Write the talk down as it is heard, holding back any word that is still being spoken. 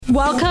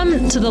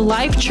Welcome to the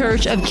Life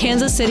Church of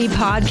Kansas City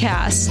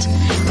podcast.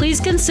 Please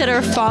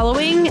consider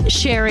following,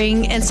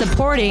 sharing, and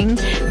supporting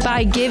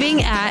by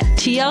giving at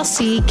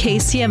tlckcmo.com.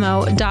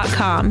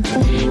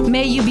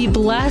 May you be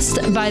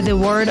blessed by the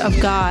word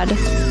of God.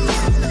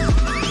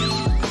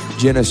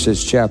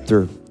 Genesis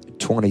chapter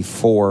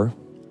 24.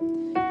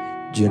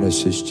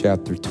 Genesis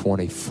chapter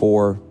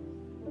 24.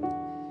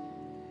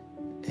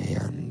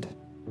 And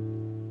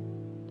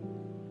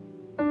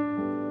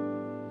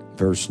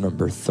verse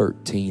number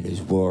 13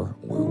 is where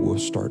we'll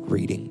start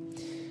reading.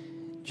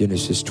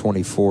 Genesis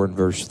 24 and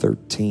verse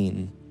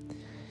 13.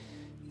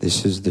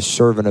 This is the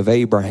servant of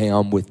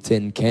Abraham with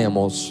 10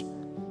 camels.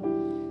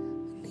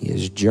 He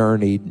has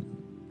journeyed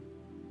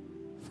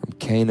from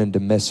Canaan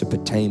to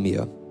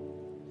Mesopotamia,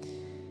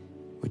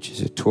 which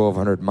is a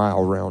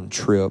 1,200-mile round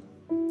trip.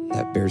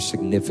 That bears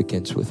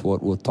significance with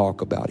what we'll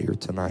talk about here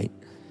tonight.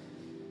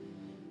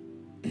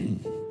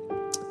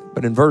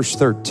 But in verse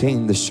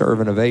 13, the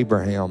servant of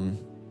Abraham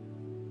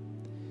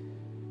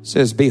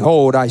says,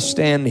 "Behold, I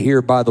stand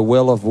here by the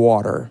well of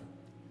water.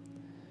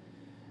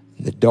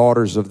 The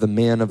daughters of the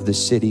men of the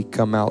city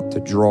come out to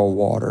draw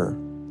water.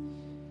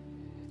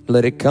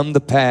 Let it come to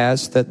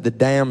pass that the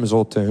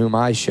damsel to whom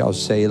I shall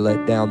say,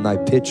 let down thy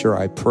pitcher,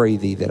 I pray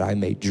thee, that I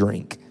may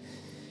drink.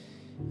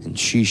 And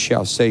she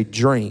shall say,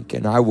 drink,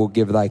 and I will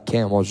give thy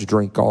camels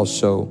drink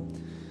also.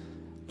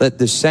 Let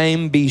the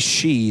same be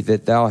she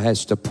that thou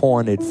hast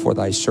appointed for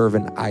thy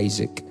servant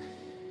Isaac.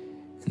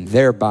 And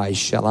thereby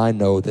shall I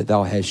know that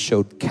thou hast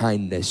showed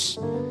kindness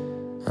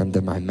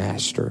unto my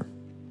master."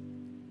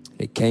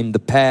 It came to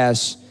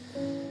pass,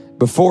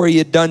 before he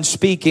had done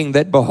speaking,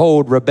 that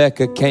behold,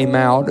 Rebekah came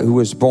out, who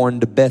was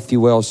born to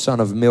Bethuel, son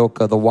of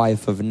Milcah, the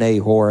wife of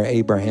Nahor,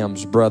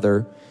 Abraham's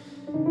brother,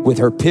 with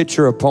her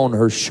pitcher upon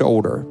her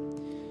shoulder.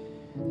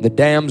 The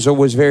damsel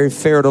was very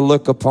fair to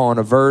look upon,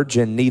 a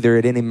virgin, neither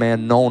had any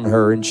man known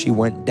her. And she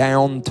went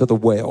down to the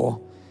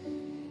well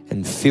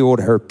and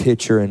filled her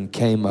pitcher and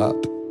came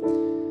up.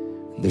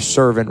 The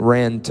servant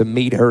ran to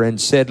meet her and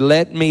said,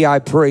 "Let me, I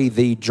pray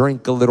thee,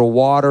 drink a little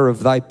water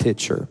of thy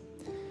pitcher."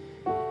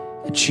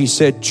 And she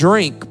said,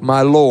 "Drink,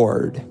 my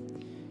lord."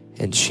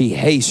 And she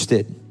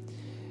hasted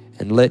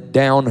and let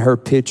down her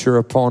pitcher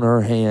upon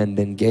her hand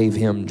and gave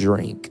him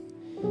drink.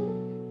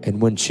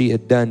 And when she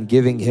had done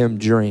giving him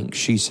drink,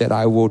 she said,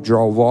 "I will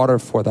draw water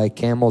for thy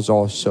camels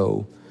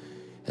also."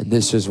 And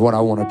this is what I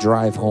want to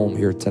drive home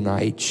here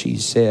tonight. She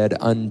said,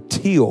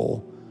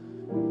 "Until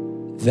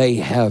they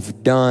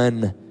have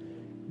done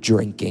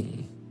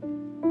drinking."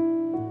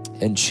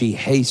 And she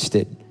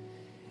hasted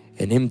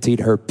and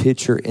emptied her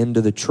pitcher into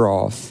the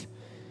trough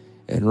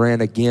and ran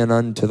again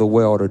unto the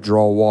well to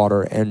draw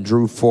water and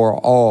drew for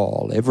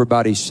all.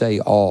 Everybody say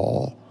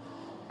all.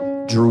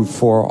 Drew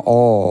for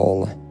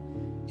all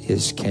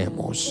his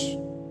camels.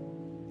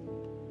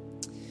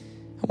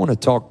 I want to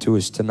talk to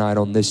us tonight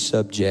on this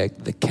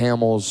subject. The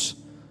camels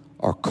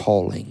are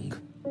calling.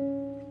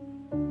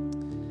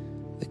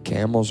 The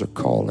camels are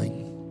calling.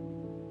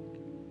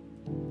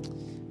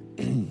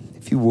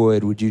 If you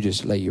would you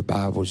just lay your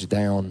Bibles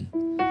down?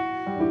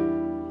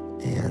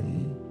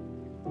 And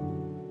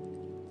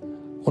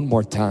one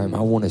more time,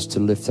 I want us to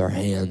lift our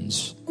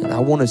hands. And I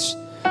want us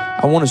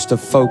to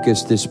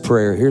focus this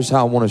prayer. Here's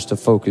how I want us to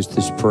focus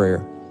this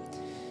prayer.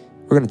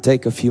 We're going to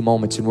take a few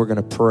moments and we're going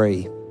to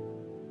pray.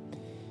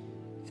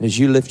 And as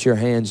you lift your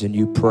hands and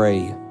you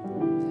pray,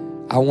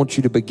 I want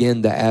you to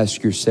begin to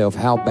ask yourself,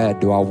 how bad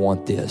do I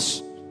want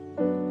this?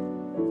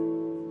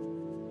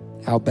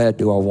 How bad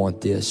do I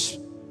want this?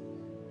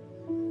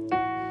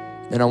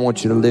 And I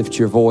want you to lift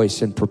your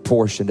voice in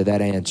proportion to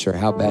that answer.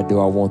 How bad do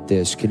I want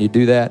this? Can you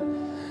do that?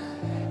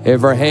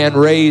 Every hand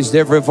raised,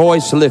 every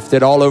voice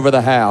lifted all over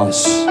the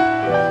house.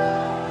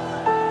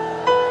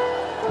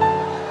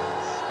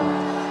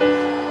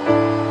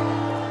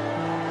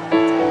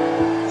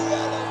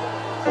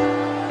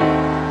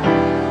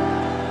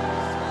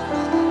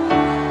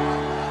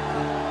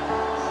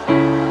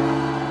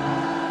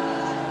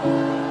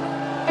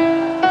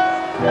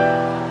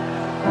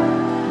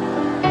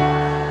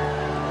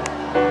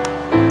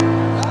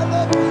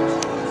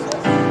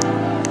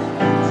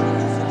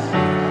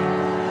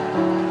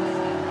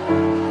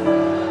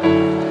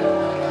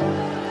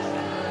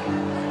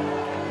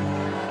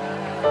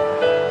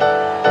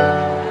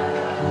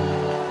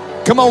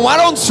 Come on, why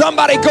don't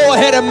somebody go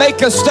ahead and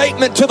make a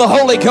statement to the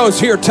Holy Ghost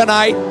here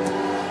tonight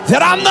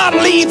that I'm not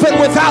leaving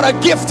without a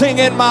gifting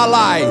in my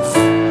life.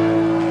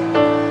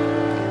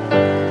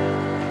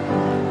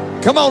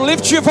 Come on,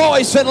 lift your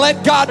voice and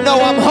let God know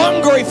I'm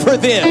hungry for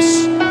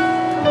this.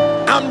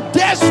 I'm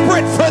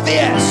desperate for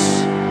this.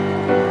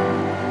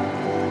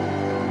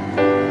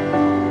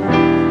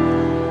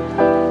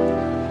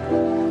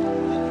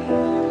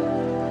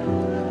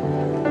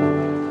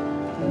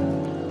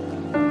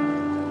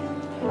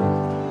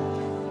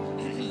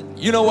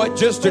 You know what?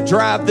 Just to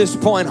drive this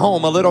point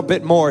home a little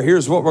bit more,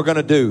 here's what we're going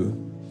to do.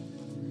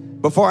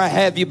 Before I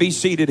have you be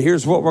seated,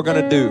 here's what we're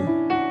going to do.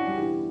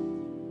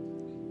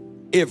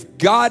 If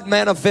God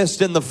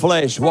manifest in the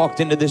flesh walked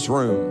into this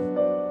room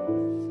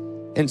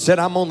and said,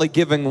 I'm only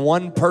giving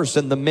one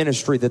person the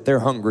ministry that they're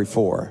hungry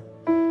for.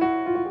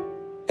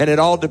 And it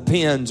all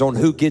depends on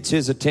who gets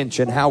his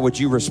attention. How would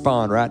you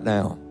respond right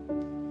now?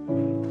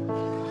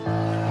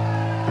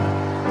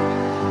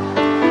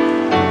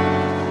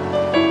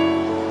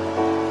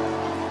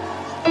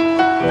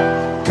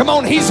 Come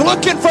on, he's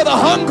looking for the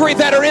hungry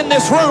that are in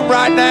this room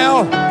right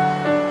now.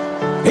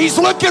 He's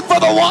looking for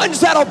the ones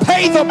that'll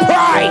pay the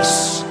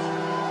price.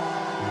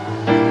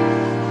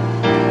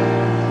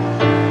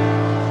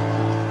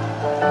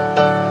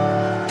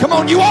 Come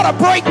on, you ought to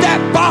break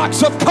that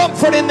box of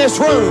comfort in this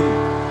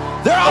room.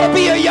 There ought to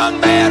be a young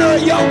man or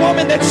a young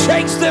woman that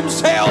shakes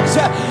themselves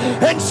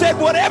and said,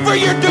 whatever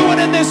you're doing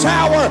in this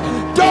hour,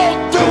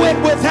 don't do it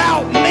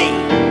without me.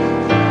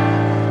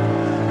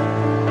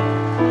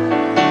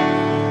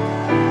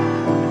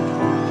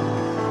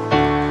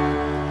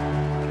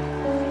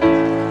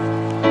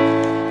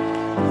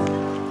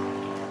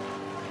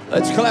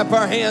 Let's clap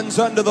our hands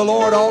unto the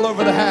Lord all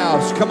over the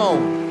house. Come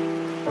on.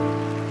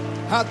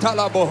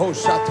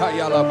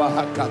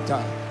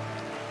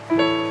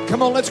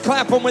 Come on, let's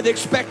clap them with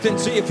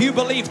expectancy. If you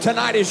believe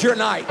tonight is your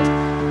night.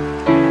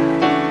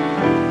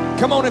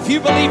 Come on, if you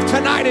believe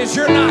tonight is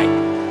your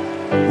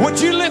night, would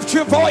you lift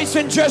your voice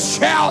and just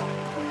shout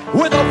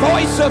with a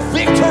voice of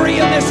victory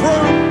in this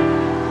room?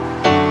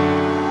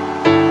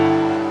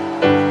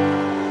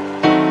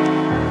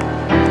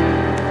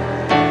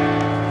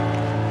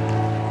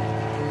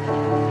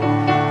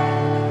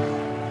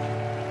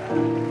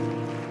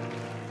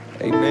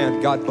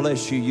 Amen. God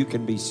bless you. You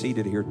can be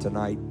seated here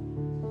tonight.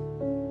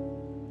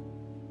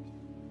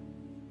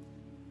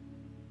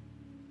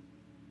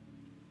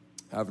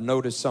 I've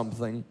noticed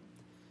something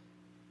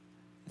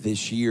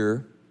this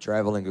year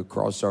traveling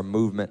across our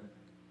movement,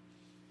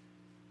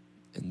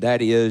 and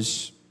that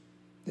is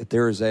that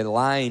there is a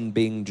line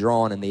being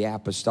drawn in the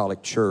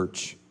apostolic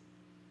church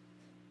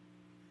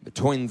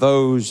between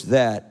those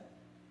that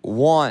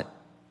want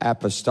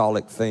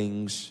apostolic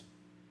things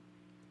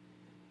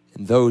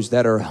and those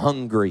that are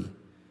hungry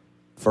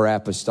for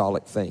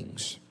apostolic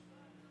things.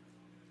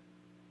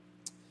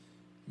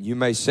 You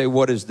may say,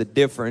 what is the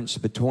difference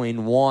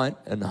between want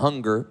and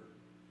hunger?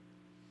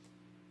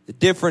 The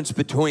difference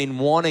between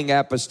wanting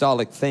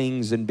apostolic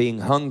things and being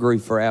hungry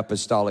for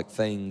apostolic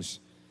things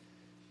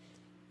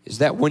is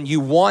that when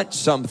you want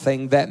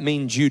something, that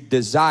means you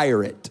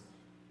desire it,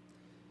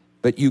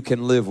 but you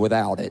can live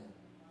without it.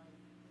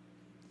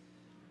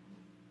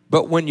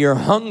 But when you're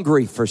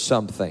hungry for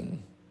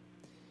something,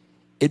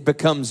 it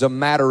becomes a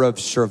matter of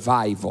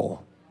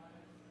survival.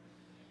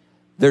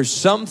 There's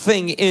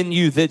something in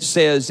you that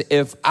says,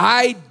 if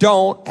I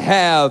don't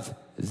have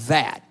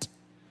that,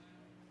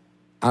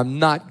 I'm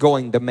not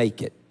going to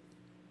make it.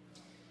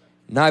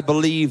 And I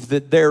believe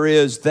that there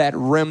is that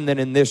remnant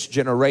in this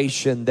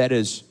generation that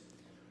is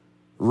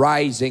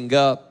rising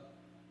up.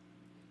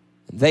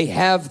 They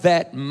have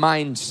that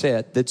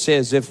mindset that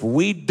says, if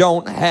we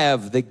don't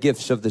have the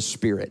gifts of the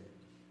Spirit,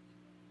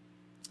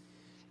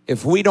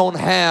 if we don't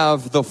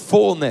have the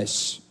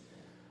fullness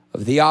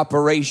of the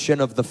operation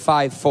of the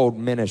fivefold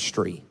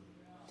ministry,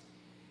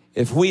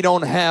 if we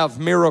don't have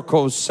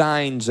miracles,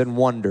 signs, and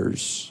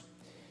wonders,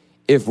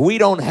 if we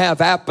don't have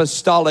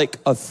apostolic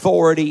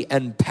authority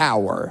and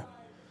power,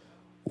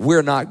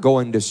 we're not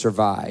going to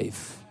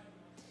survive.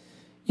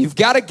 You've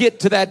got to get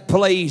to that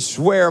place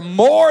where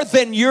more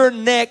than your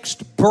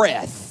next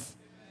breath,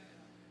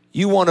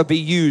 you want to be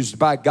used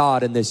by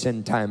God in this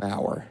end time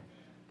hour.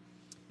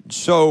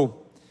 So,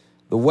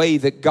 the way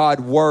that God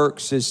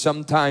works is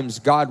sometimes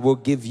God will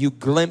give you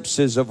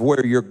glimpses of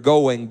where you're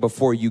going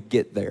before you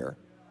get there.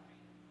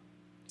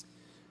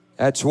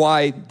 That's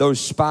why those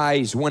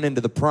spies went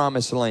into the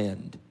promised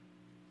land.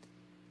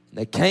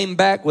 They came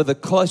back with a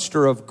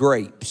cluster of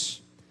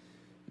grapes.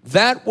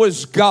 That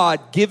was God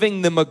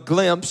giving them a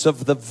glimpse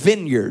of the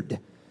vineyard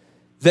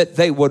that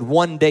they would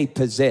one day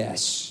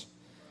possess.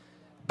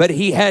 But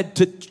he had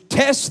to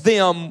test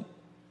them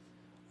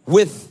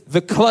with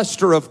the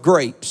cluster of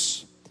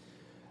grapes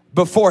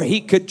before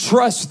he could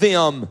trust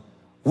them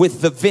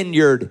with the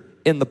vineyard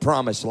in the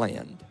promised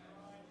land.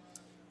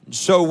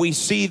 So we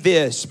see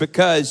this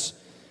because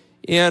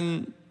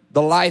in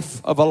the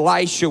life of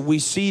Elisha, we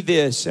see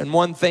this. And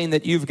one thing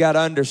that you've got to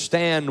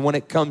understand when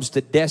it comes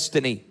to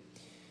destiny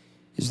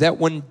is that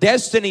when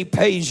destiny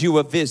pays you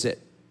a visit,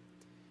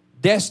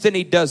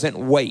 destiny doesn't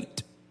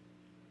wait.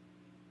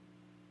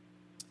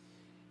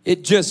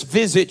 It just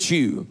visits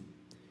you,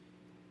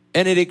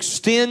 and it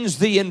extends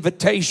the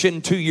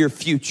invitation to your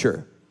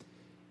future.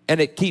 And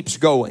it keeps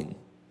going.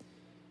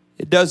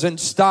 It doesn't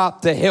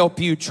stop to help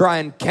you try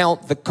and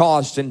count the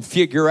cost and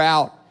figure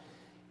out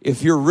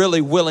if you're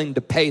really willing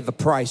to pay the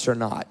price or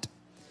not.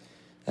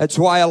 That's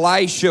why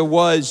Elisha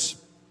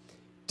was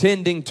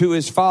tending to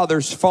his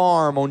father's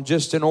farm on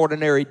just an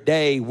ordinary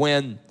day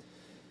when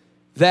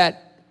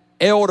that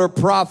elder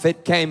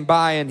prophet came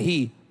by and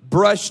he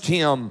brushed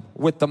him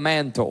with the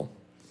mantle.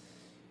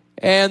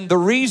 And the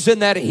reason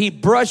that he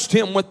brushed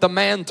him with the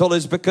mantle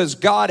is because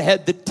God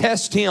had to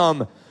test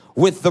him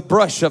with the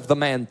brush of the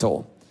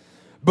mantle.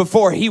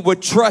 before he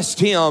would trust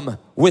him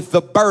with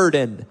the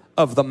burden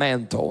of the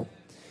mantle.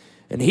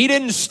 And he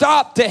didn't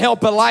stop to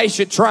help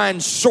Elisha try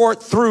and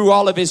sort through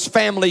all of his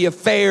family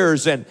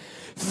affairs and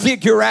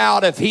figure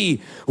out if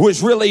he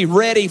was really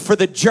ready for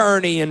the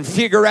journey and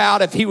figure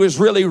out if he was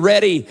really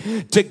ready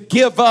to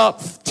give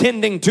up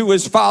tending to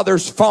his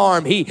father's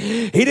farm. He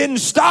didn't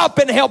stop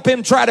and help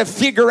him try to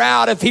figure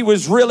out if he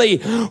was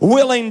really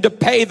willing to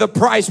pay the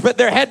price. But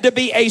there had to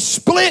be a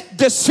split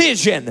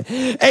decision,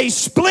 a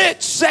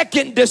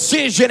split-second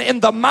decision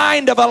in the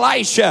mind of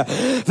Elisha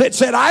that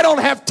said, I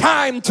don't have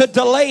time to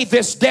delay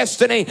this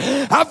destiny.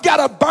 I've got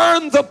to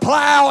burn the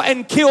plow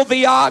and kill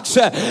the ox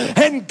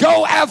and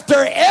go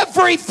after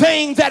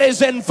everything that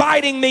is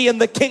inviting me in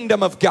the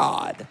kingdom of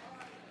God.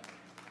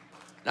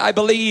 I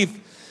believe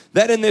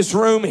that in this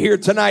room here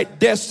tonight,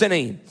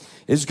 destiny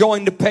is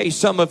going to pay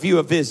some of you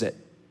a visit.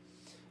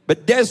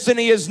 But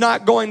destiny is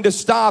not going to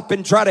stop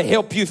and try to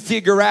help you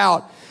figure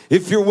out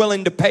if you're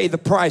willing to pay the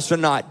price or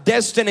not.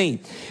 Destiny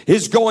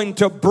is going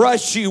to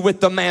brush you with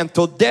the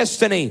mantle.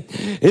 Destiny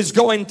is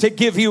going to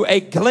give you a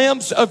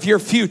glimpse of your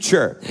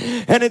future.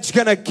 And it's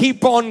going to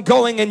keep on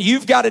going, and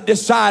you've got to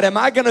decide, am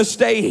I going to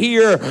stay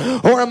here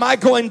or am I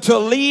going to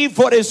leave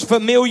what is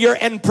familiar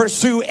and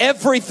pursue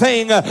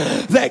everything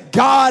that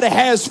God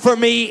has for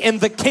me in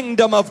the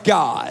kingdom of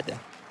God?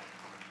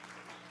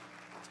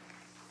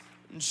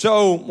 And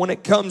so when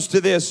it comes to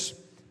this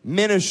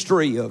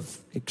ministry of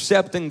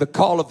accepting the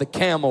call of the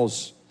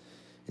camels,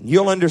 and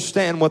you'll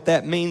understand what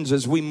that means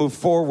as we move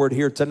forward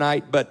here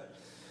tonight. But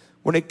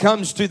when it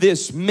comes to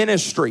this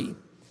ministry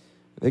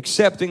of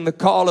accepting the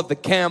call of the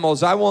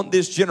camels, I want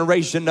this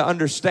generation to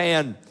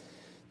understand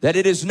that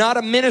it is not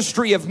a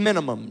ministry of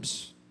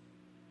minimums.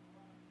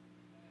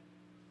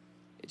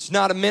 It's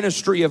not a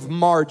ministry of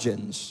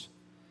margins.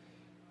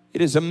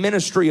 It is a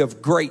ministry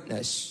of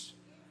greatness.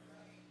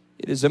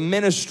 It is a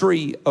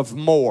ministry of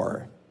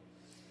more.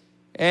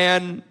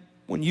 And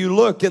when you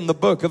look in the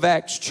book of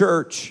Acts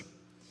church,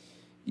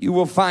 you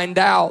will find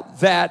out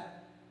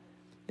that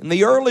in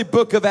the early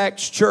book of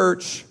Acts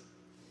church,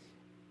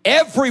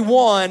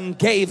 everyone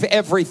gave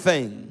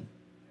everything.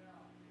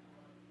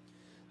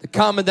 The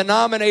common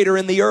denominator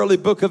in the early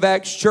book of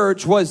Acts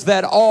church was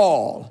that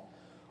all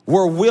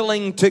were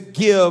willing to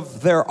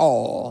give their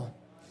all.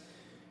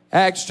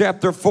 Acts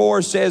chapter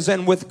 4 says,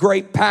 and with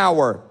great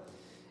power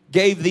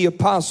gave the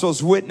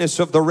apostles witness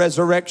of the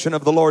resurrection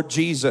of the Lord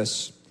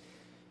Jesus.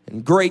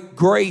 And great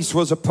grace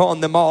was upon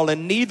them all,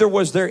 and neither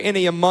was there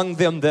any among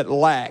them that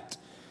lacked.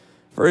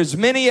 For as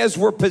many as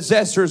were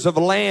possessors of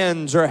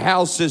lands or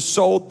houses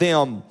sold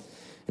them,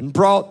 and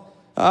brought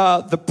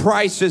the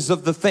prices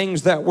of the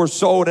things that were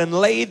sold, and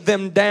laid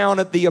them down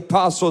at the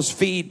apostles'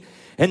 feet.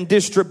 And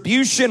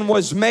distribution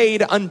was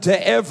made unto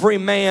every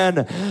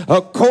man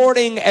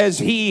according as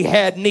he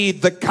had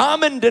need. The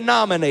common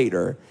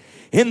denominator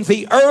in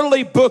the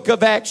early book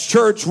of Acts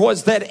church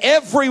was that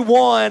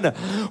everyone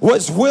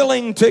was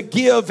willing to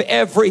give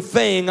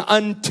everything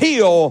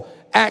until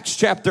Acts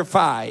chapter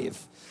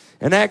 5.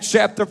 And Acts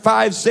chapter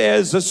 5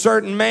 says, a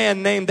certain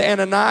man named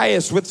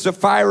Ananias with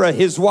Sapphira,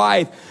 his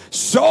wife,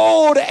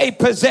 sold a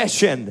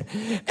possession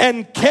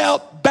and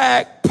kept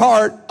back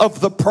part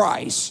of the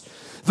price.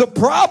 The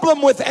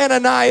problem with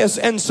Ananias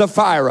and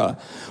Sapphira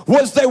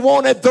was they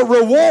wanted the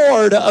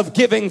reward of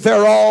giving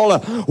their all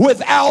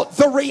without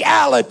the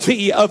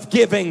reality of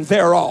giving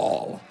their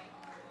all.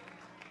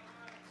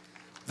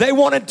 They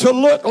wanted to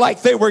look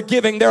like they were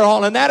giving their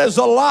all. And that is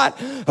a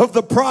lot of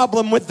the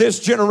problem with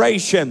this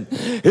generation,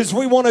 is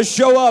we want to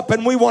show up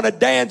and we want to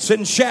dance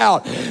and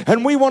shout.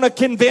 And we want to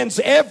convince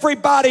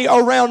everybody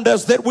around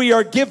us that we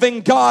are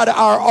giving God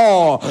our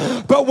all.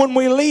 But when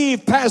we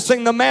leave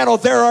passing the mantle,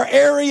 there are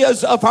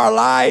areas of our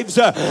lives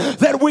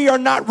that we are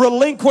not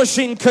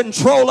relinquishing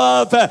control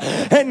of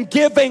and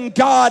giving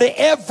God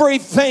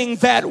everything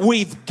that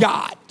we've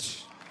got.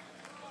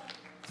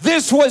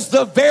 This was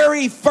the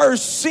very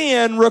first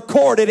sin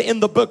recorded in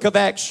the book of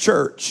Acts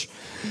church.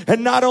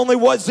 And not only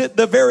was it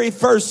the very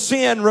first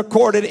sin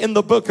recorded in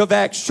the book of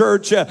Acts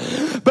church,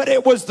 but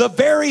it was the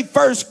very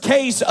first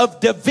case of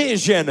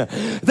division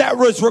that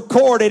was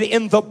recorded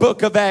in the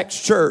book of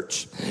Acts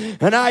church.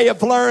 And I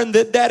have learned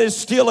that that is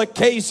still a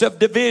case of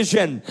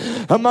division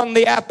among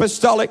the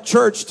apostolic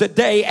church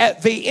today.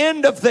 At the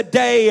end of the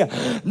day,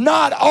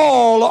 not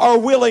all are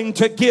willing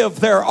to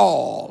give their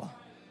all.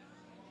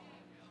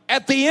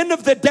 At the end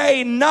of the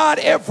day, not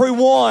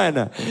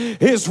everyone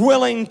is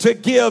willing to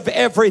give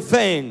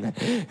everything.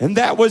 And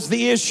that was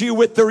the issue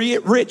with the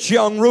rich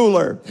young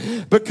ruler,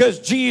 because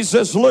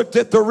Jesus looked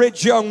at the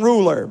rich young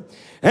ruler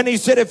and he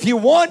said, if you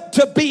want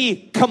to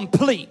be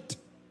complete,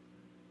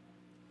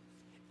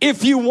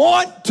 if you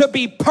want to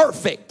be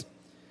perfect,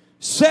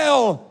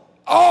 sell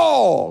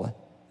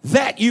all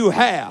that you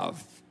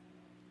have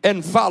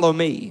and follow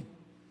me.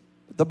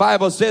 The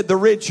Bible said the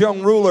rich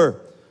young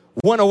ruler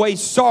went away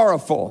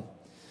sorrowful,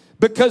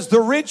 because the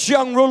rich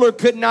young ruler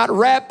could not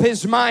wrap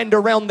his mind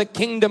around the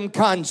kingdom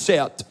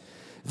concept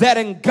that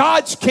in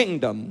God's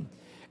kingdom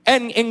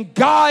and in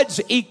God's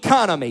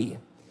economy,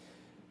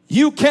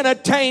 you can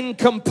attain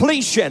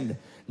completion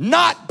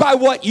not by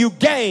what you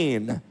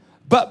gain,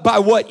 but by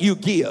what you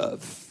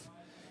give.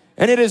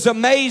 And it is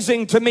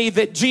amazing to me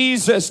that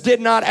Jesus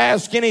did not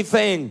ask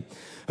anything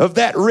of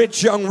that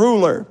rich young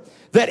ruler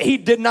that he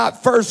did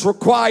not first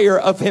require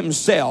of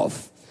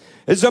himself.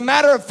 As a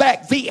matter of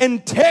fact, the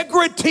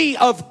integrity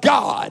of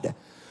God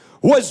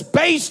was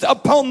based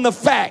upon the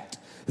fact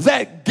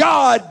that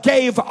God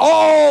gave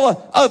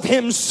all of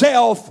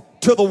himself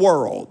to the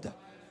world.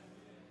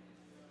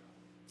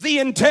 The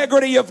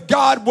integrity of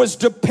God was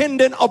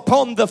dependent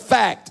upon the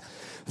fact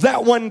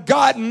that when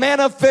God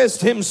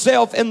manifests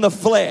himself in the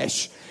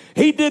flesh,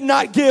 he did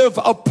not give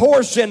a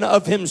portion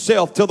of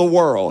himself to the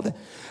world,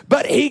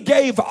 but he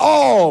gave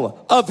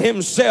all of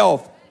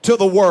himself to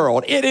the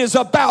world. It is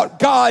about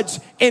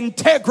God's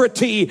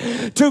integrity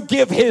to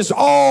give his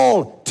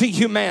all to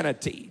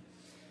humanity.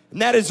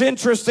 And that is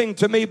interesting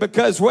to me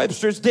because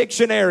Webster's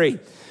dictionary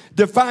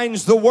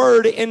defines the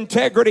word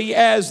integrity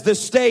as the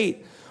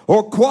state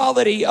or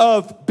quality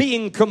of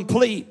being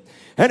complete.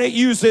 And it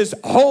uses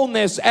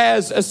wholeness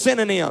as a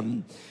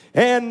synonym.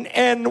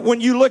 And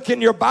when you look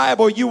in your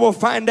Bible, you will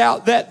find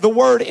out that the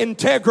word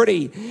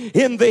integrity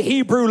in the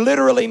Hebrew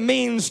literally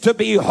means to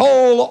be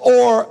whole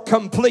or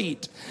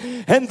complete.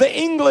 And the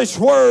English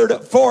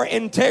word for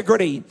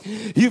integrity,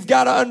 you've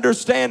got to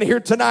understand here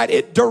tonight,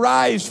 it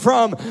derives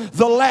from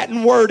the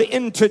Latin word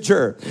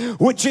integer,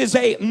 which is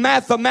a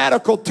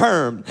mathematical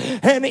term.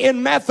 And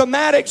in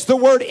mathematics, the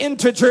word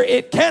integer,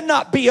 it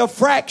cannot be a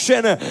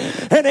fraction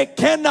and it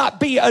cannot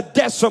be a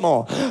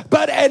decimal.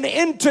 But an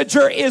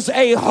integer is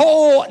a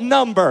whole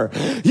number.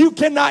 You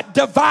cannot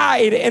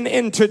divide an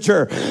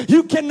integer.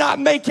 You cannot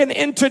make an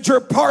integer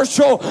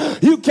partial.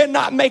 You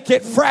cannot make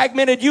it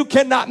fragmented. You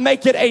cannot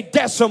make it a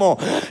decimal.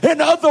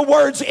 In other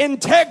words,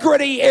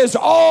 integrity is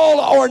all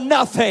or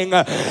nothing.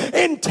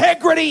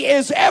 Integrity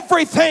is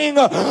everything,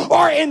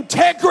 or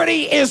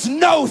integrity is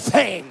no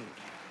thing.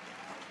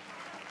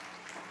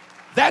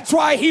 That's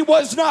why he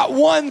was not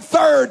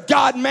 1/3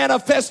 God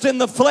manifest in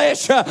the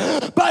flesh,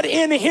 but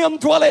in him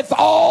dwelleth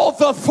all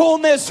the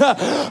fullness of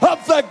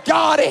the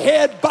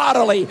Godhead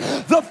bodily.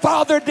 The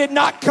Father did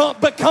not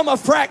become a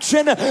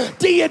fraction.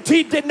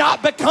 Deity did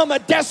not become a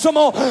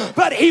decimal,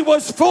 but he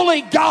was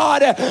fully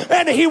God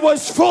and he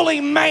was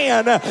fully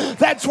man.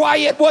 That's why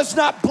it was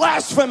not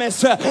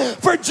blasphemous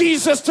for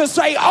Jesus to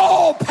say,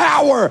 all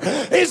power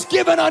is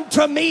given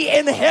unto me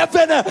in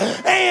heaven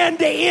and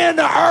in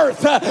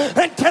earth.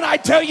 And can I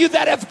tell you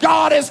that if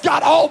God has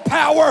got all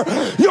power,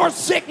 your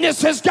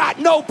sickness has got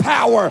no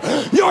power.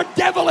 Your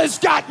devil has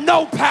got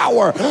no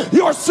power.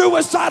 Your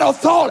suicidal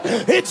thought,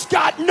 it's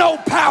got no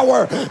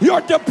power. Your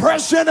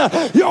depression,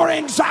 your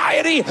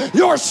anxiety,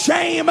 your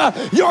shame,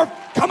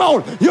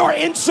 your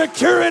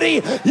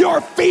insecurity,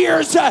 your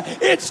fears,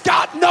 it's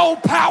got no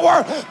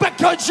power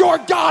because your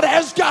God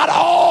has got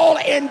all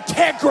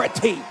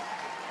integrity.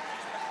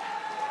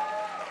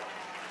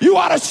 You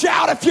ought to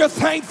shout if you're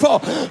thankful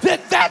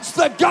that that's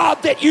the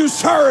God that you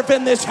serve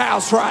in this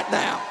house right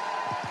now.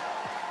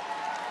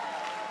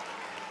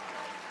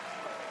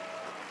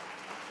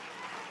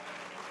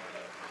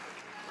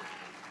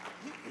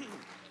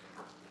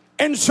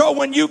 And so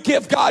when you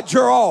give God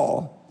your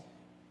all,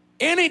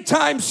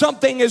 anytime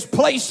something is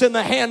placed in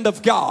the hand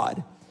of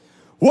God,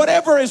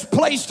 whatever is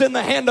placed in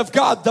the hand of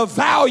God, the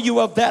value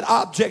of that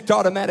object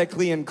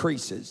automatically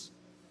increases.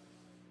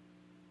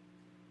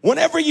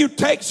 Whenever you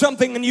take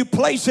something and you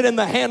place it in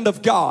the hand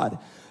of God,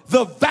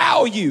 the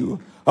value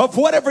of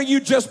whatever you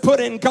just put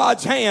in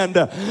God's hand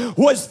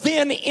was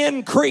then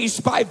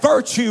increased by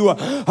virtue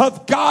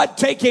of God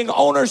taking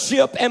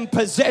ownership and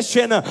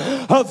possession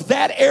of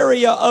that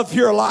area of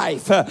your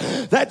life.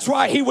 That's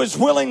why he was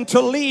willing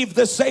to leave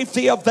the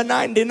safety of the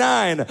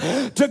 99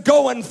 to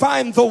go and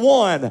find the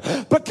one,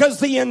 because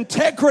the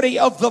integrity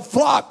of the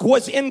flock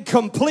was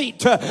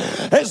incomplete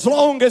as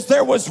long as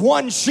there was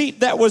one sheep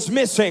that was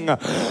missing.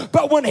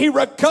 But when he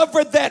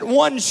recovered that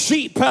one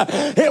sheep,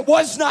 it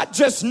was not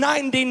just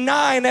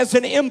 99 as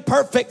an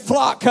imperfect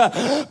flock,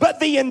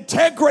 but the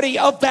integrity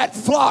of that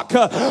flock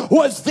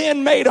was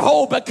then made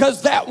whole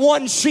because that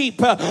one sheep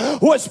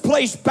was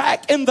placed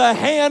back in the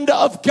hand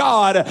of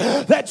God.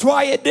 That's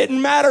why it didn't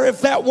matter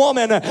if that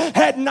woman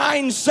had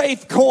 9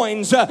 safe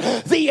coins.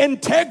 The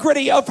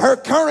integrity of her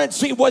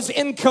currency was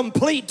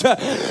incomplete.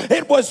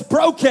 It was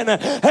broken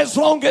as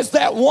long as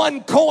that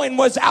one coin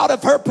was out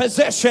of her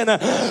possession.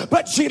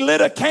 But she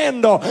lit a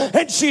candle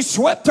and she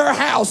swept her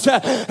house,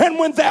 and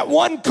when that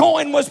one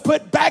coin was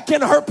put back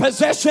in her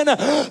possession,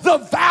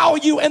 the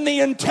value and the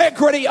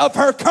integrity of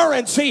her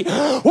currency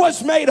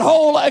was made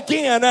whole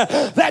again.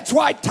 That's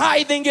why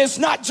tithing is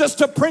not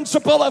just a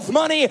principle of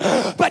money,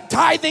 but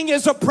tithing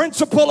is a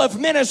principle of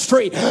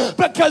ministry,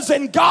 because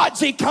in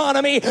God's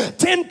economy,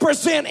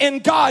 10% in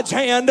God's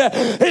hand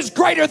is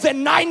greater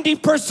than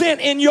 90%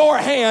 in your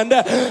hand.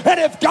 And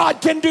if God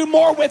can do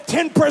more with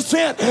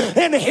 10%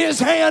 in his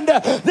hand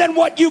than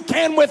what you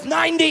can with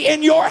 90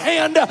 in your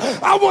hand,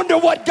 I wonder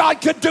what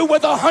God could do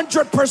with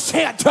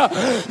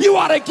 100%. You You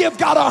ought to give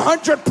God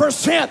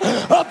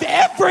 100% of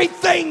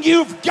everything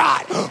you've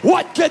got.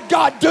 What could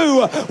God do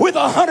with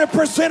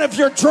 100% of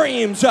your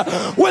dreams,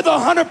 with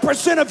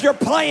 100% of your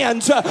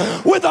plans,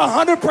 with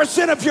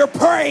 100% of your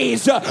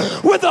praise,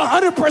 with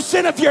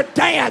 100% of your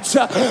dance,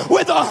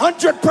 with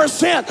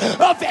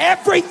 100% of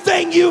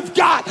everything you've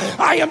got?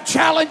 I am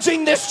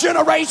challenging this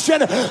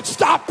generation.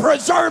 Stop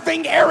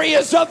preserving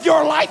areas of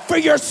your life for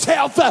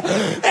yourself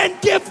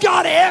and give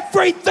God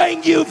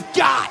everything you've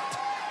got.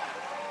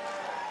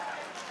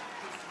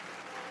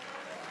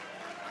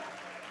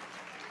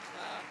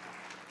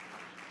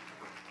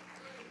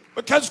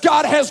 Because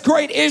God has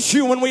great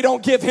issue when we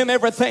don't give him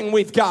everything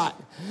we've got.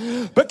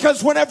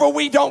 Because whenever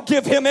we don't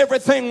give him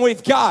everything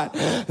we've got,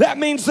 that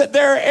means that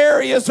there are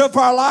areas of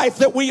our life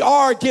that we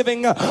are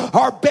giving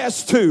our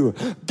best to.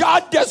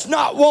 God does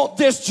not want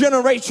this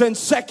generation's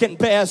second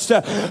best.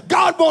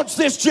 God wants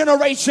this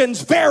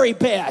generation's very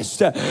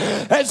best.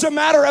 As a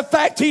matter of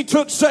fact, he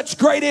took such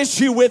great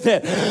issue with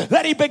it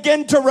that he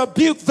began to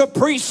rebuke the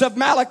priests of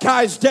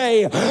Malachi's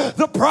day.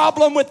 The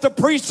problem with the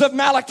priests of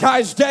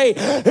Malachi's day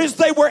is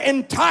they were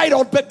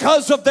entitled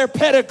because of their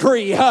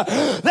pedigree.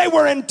 They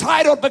were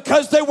entitled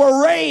because they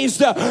were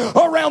raised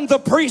around the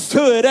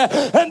priesthood,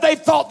 and they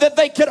thought that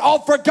they could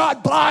offer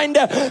God blind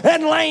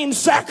and lame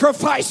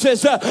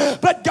sacrifices.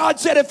 But God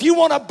said, if you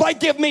want to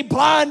give me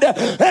blind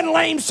and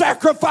lame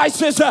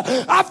sacrifices,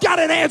 I've got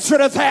an answer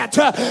to that.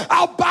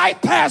 I'll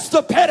bypass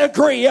the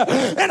pedigree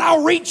and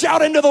I'll reach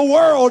out into the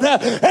world,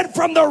 and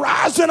from the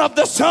rising of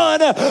the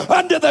sun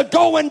unto the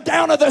going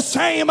down of the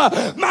same,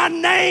 my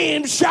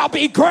name shall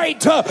be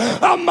great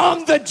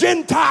among the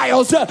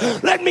Gentiles.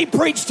 Let me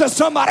preach to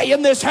somebody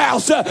in this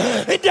house.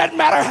 It doesn't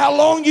matter how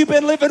long you've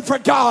been living for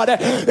God.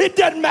 It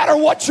doesn't matter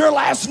what your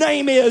last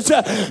name is.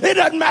 It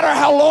doesn't matter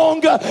how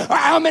long or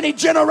how many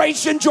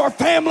generations your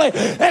family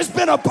has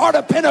been a part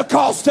of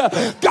Pentecost.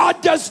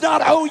 God does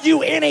not owe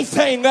you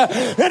anything.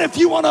 And if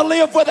you want to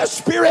live with a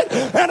spirit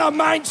and a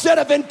mindset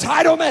of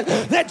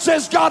entitlement that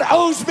says God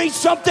owes me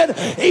something,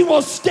 he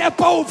will step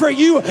over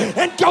you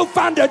and go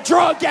find a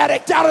drug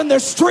addict out in the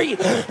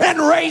street and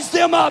raise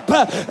them up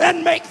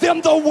and make them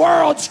the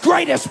world's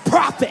greatest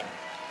prophet.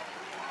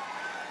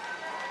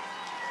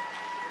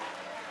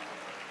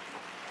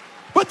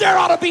 But there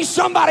ought to be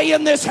somebody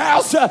in this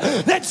house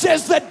that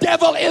says the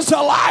devil is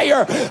a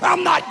liar.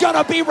 I'm not going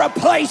to be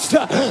replaced.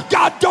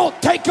 God, don't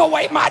take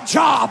away my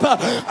job.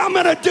 I'm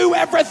going to do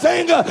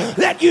everything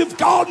that you've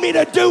called me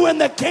to do in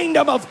the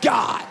kingdom of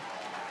God.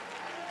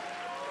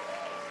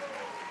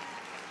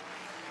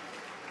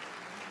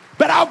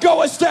 But I'll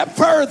go a step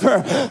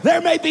further.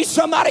 There may be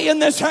somebody in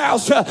this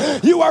house.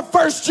 You are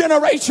first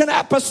generation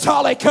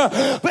apostolic.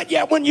 But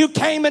yet when you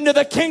came into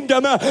the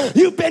kingdom,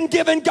 you've been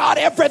giving God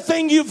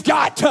everything you've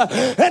got.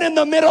 And in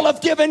the middle of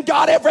giving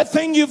God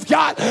everything you've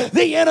got,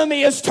 the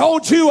enemy has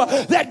told you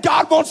that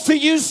God wants to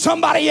use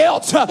somebody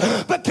else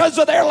because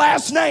of their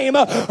last name,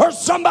 or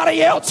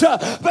somebody else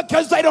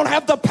because they don't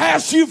have the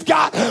past you've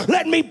got.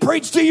 Let me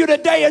preach to you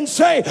today and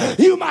say,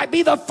 you might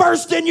be the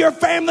first in your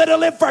family to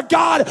live for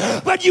God,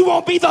 but you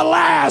won't be the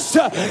last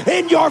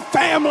in your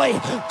family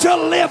to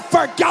live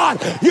for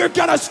God. You're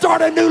going to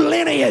start a new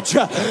lineage.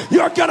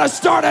 You're going to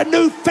start a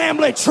new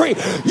family tree.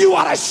 You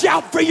ought to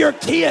shout for your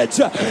kids.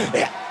 You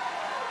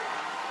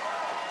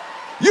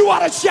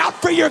ought to shout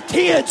for your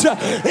kids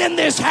in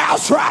this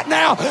house right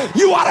now.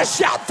 You ought to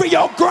shout for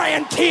your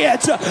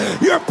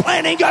grandkids. You're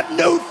planting a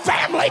new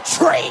family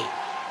tree.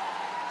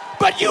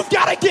 But you've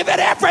got to give it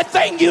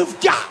everything you've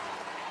got.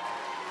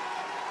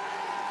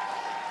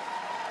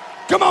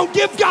 Come on,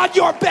 give God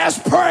your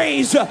best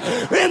praise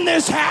in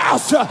this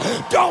house.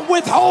 Don't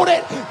withhold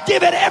it.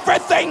 Give it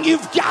everything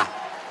you've got.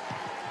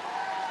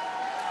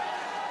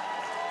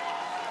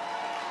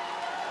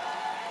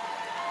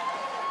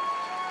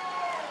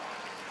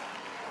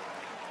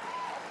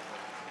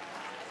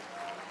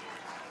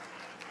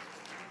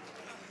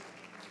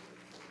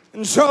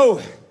 And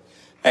so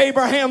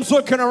Abraham's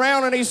looking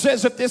around and he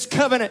says, if this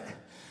covenant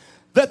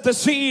that the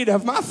seed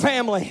of my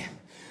family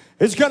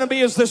is going to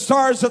be as the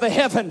stars of the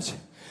heavens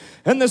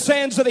and the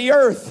sands of the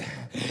earth,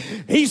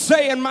 he's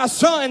saying my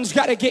son's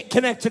got to get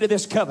connected to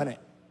this covenant.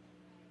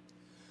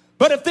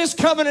 But if this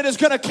covenant is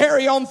going to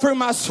carry on through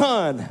my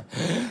son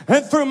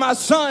and through my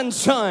son's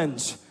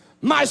sons,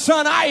 my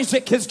son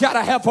Isaac has got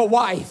to have a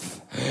wife.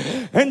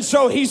 And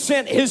so he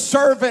sent his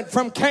servant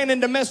from Canaan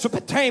to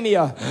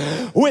Mesopotamia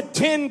with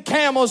 10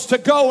 camels to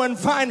go and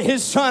find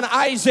his son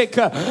Isaac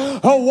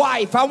a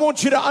wife. I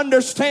want you to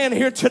understand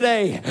here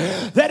today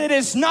that it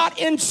is not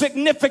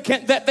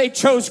insignificant that they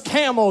chose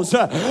camels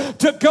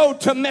to go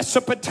to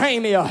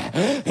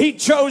Mesopotamia. He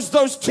chose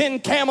those 10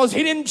 camels.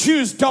 He didn't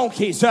choose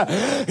donkeys.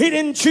 He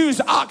didn't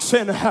choose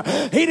oxen.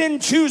 He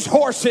didn't choose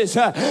horses.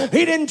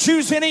 He didn't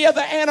choose any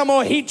other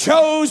animal. He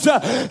chose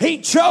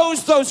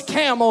those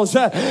camels.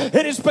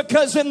 It is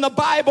because in the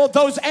Bible,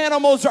 those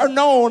animals are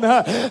known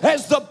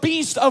as the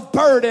beast of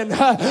burden.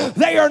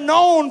 They are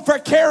known for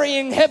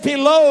carrying heavy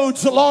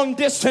loads long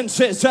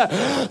distances.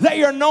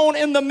 They are known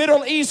in the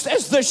Middle East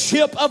as the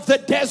ship of the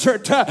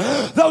desert.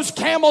 Those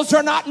camels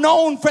are not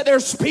known for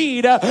their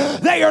speed.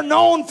 They are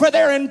known for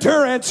their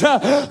endurance.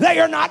 They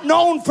are not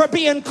known for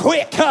being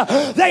quick.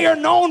 They are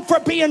known for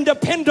being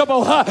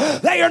dependable.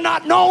 They are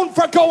not known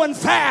for going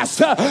fast.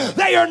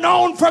 They are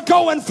known for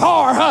going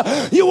far.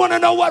 You want to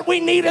know what we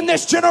need in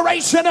this generation?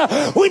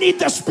 We need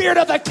the spirit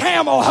of the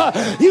camel.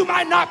 You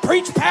might not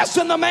preach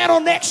passing the mantle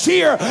next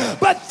year,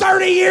 but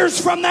 30 years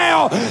from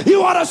now,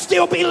 you ought to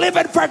still be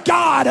living for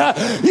God.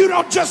 You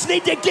don't just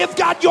need to give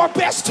God your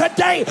best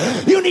today.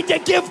 You need to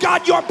give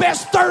God your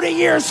best 30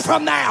 years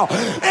from now.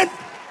 And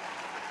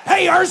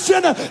hey,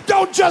 Urshan,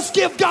 don't just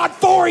give God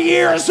 4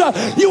 years.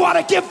 You ought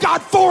to give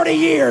God 40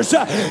 years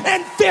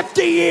and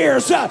 50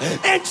 years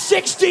and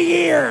 60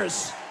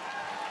 years.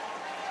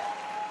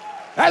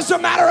 As a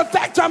matter of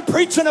fact, I'm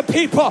preaching to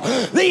people.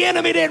 The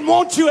enemy didn't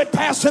want you at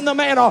passing the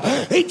mantle.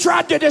 He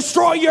tried to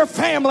destroy your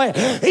family.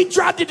 He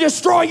tried to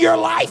destroy your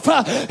life.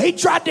 He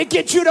tried to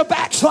get you to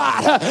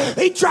backslide.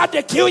 He tried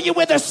to kill you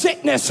with a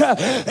sickness.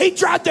 He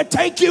tried to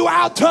take you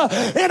out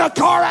in a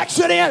car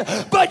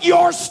accident. But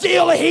you're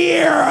still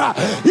here.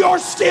 You're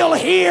still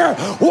here.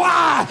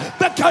 Why?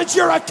 Because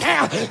you're a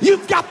camel.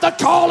 You've got the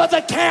call of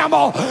the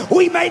camel.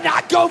 We may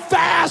not go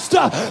fast,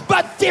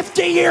 but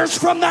 50 years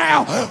from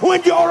now,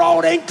 when you're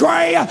old and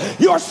gray,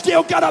 you're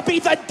still gonna be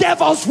the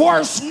devil's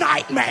worst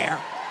nightmare.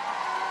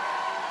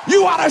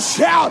 You ought to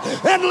shout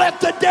and let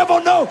the devil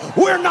know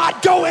we're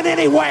not going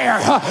anywhere.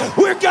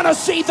 We're gonna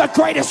see the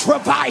greatest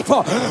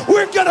revival.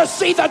 We're gonna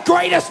see the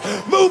greatest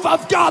move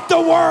of God the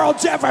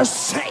world's ever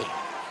seen.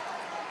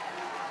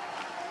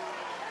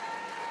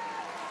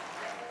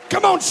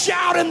 Come on,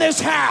 shout in this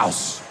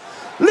house.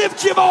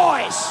 Lift your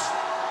voice.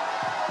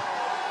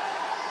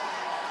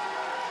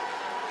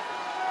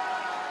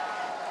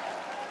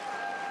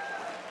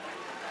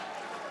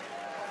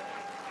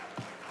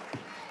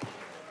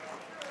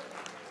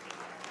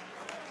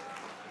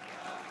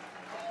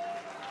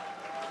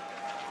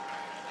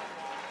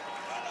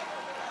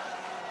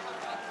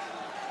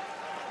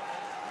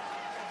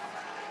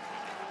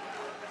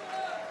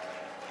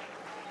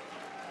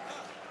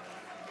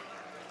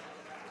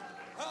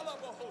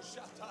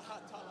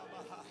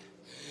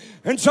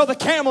 And so the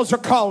camels are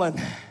calling.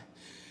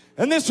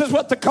 And this is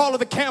what the call of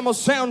the camel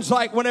sounds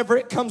like whenever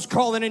it comes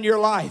calling in your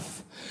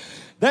life.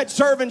 That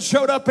servant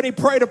showed up and he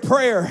prayed a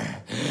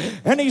prayer.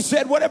 And he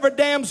said, whatever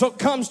damsel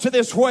comes to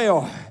this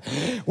well,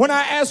 when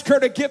I ask her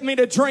to give me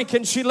to drink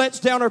and she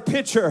lets down her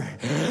pitcher,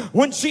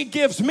 when she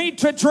gives me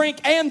to drink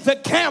and the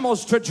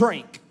camels to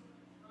drink,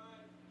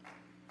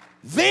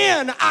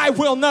 then I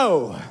will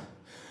know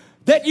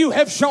that you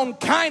have shown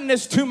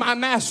kindness to my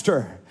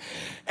master.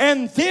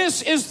 And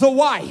this is the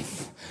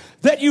wife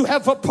that you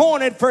have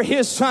appointed for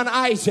his son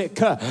Isaac.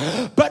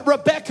 But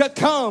Rebekah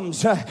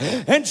comes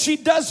and she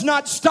does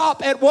not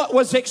stop at what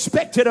was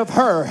expected of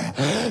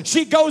her.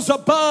 She goes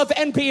above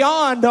and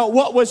beyond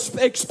what was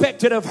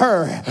expected of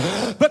her.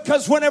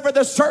 Because whenever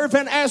the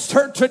servant asked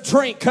her to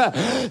drink,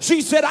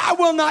 she said, I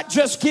will not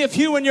just give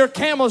you and your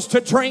camels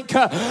to drink,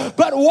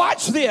 but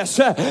watch this.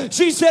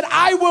 She said,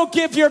 I will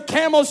give your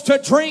camels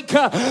to drink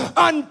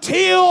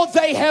until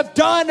they have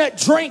done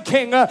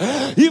drinking.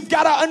 You've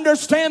got to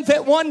understand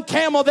that one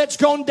camel that's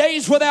gone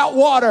days without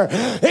water,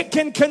 it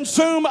can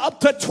consume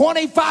up to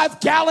 25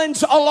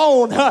 gallons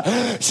alone.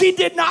 She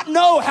did not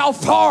know how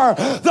far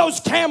those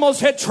camels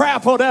had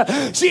traveled.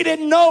 She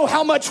didn't know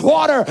how much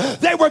water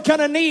they were going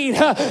to need.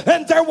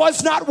 And there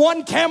was not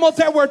one camel,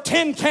 there were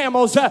 10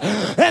 camels.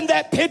 And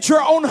that pitcher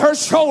on her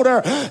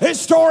shoulder,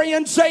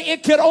 historians say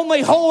it could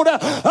only hold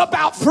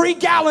about 3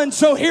 gallons.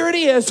 So here it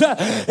is.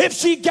 If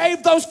she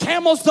gave those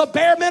camels the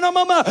bare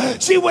minimum,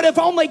 she would have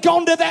only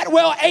gone to that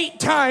well 8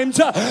 times.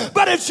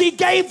 But if she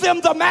gave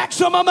them the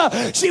maximum,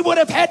 she would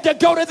have had to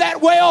go to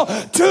that well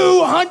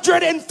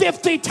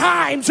 250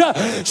 times.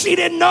 She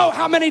didn't know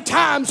how many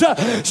times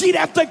she'd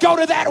have to go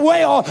to that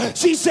well.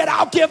 She said,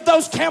 I'll give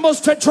those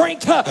camels to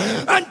drink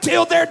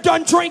until they're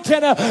done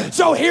drinking.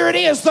 So here it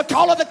is, the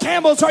call of the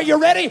camels. Are you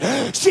ready?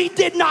 She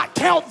did not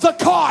count the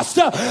cost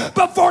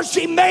before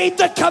she made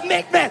the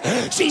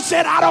commitment. She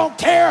said, I don't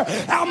care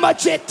how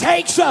much it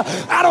takes.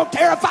 I don't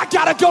care if I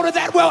gotta go to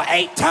that well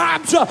 8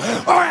 times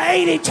or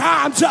 80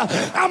 times.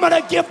 I'm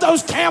gonna give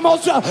those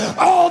camels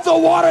all the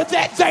water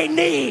that they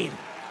need.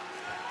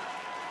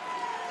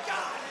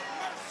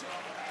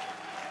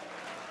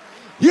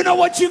 You know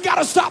what you got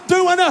to stop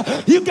doing?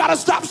 You got to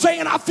stop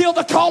saying, I feel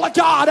the call of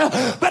God,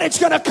 but it's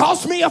going to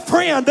cost me a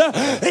friend.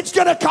 It's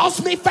going to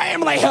cost me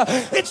family.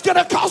 It's going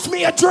to cost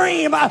me a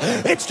dream.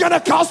 It's going to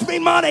cost me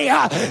money.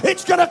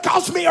 It's going to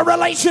cost me a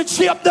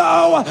relationship.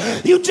 No,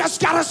 you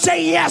just got to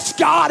say, yes,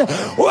 God,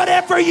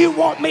 whatever you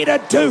want me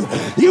to do.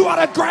 You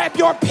ought to grab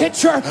your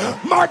pitcher,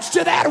 march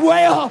to that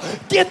well,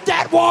 get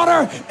that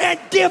water, and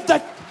give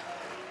the...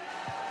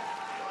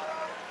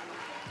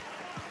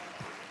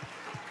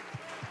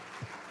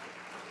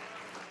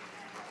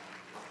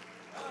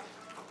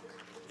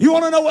 You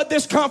want to know what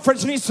this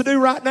conference needs to do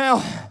right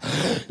now?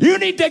 You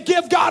need to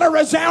give God a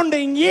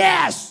resounding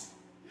yes.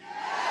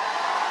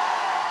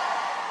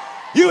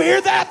 You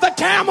hear that? The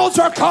Camels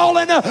are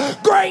calling.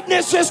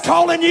 Greatness is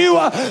calling you.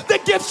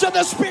 The gifts of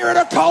the Spirit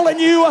are calling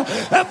you.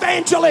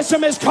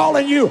 Evangelism is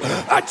calling you.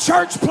 A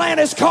church plant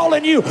is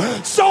calling you.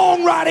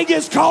 Songwriting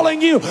is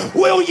calling you.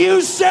 Will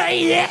you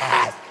say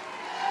yes?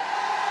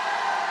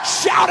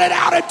 Shout it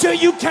out until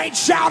you can't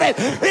shout it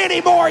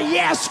anymore.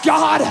 Yes,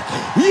 God.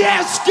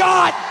 Yes,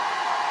 God.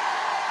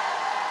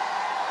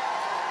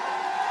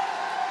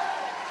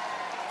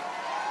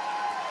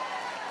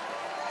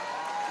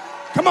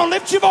 Come on,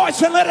 lift your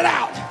voice and let it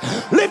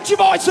out. Lift your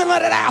voice and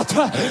let it out.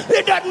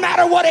 It doesn't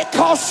matter what it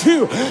costs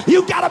you.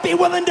 You got to be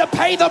willing to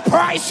pay the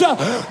price,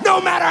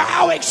 no matter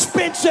how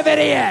expensive it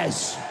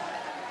is.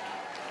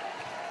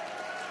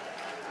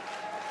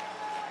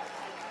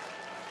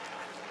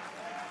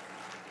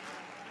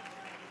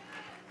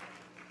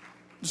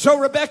 So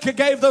Rebecca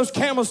gave those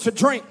camels to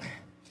drink.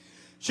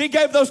 She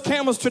gave those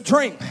camels to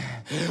drink.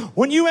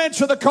 When you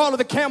answer the call of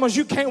the camels,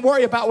 you can't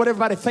worry about what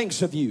everybody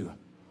thinks of you.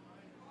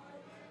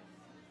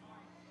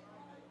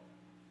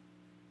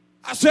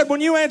 I said,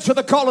 when you answer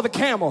the call of the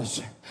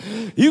camels,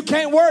 you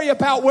can't worry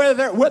about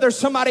whether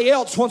somebody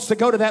else wants to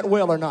go to that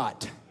well or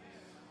not.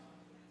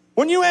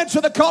 When you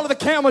answer the call of the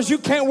camels, you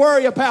can't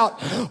worry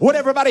about what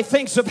everybody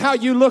thinks of how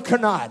you look or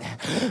not.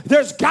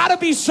 There's got to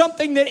be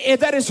something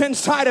that is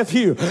inside of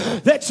you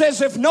that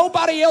says, if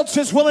nobody else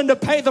is willing to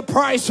pay the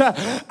price,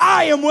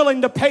 I am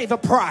willing to pay the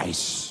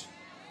price.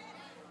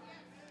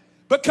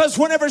 Because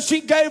whenever she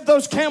gave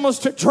those camels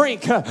to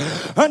drink,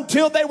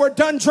 until they were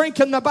done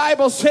drinking, the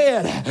Bible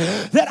said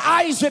that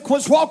Isaac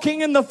was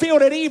walking in the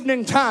field at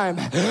evening time.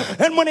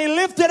 And when he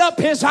lifted up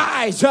his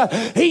eyes,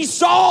 he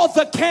saw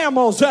the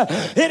camels.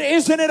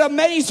 Isn't it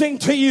amazing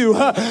to you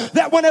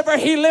that whenever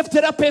he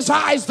lifted up his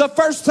eyes, the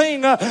first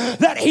thing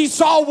that he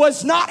saw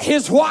was not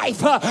his wife,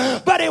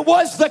 but it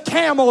was the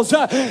camels.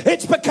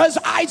 It's because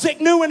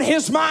Isaac knew in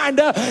his mind,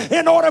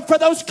 in order for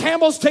those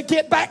camels to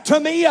get back to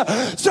me,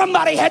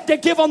 somebody had to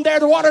give them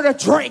their water to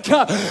drink.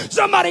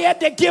 Somebody had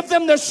to give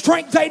them the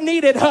strength they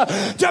needed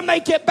to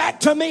make it back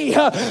to me.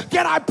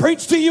 Can I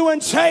preach to you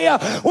and say,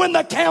 when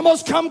the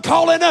camels come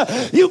calling,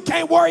 you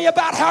can't worry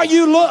about how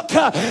you look.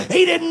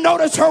 He didn't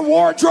notice her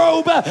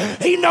wardrobe.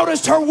 He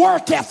noticed her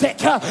work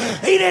ethic.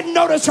 He didn't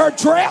notice her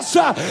dress.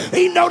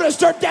 He noticed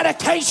her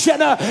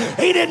dedication.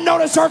 He didn't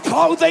notice her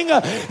clothing.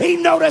 He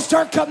noticed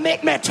her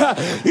commitment.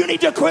 You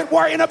need to quit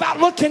worrying about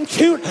looking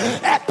cute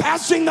at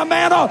passing the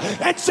mantle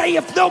and say,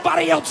 if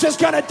nobody else is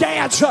going to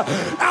dance,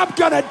 I'm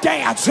gonna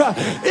dance.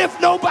 If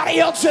nobody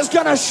else is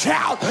gonna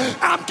shout,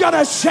 I'm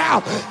gonna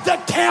shout.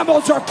 The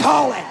camels are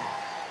calling.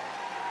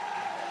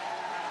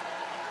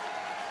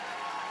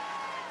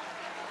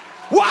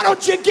 Why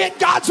don't you get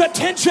God's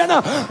attention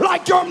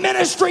like your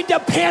ministry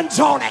depends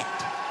on it?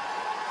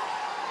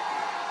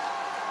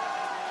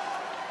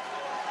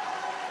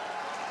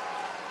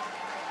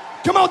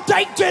 Come on,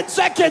 take 10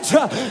 seconds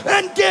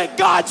and get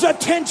God's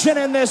attention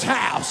in this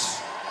house.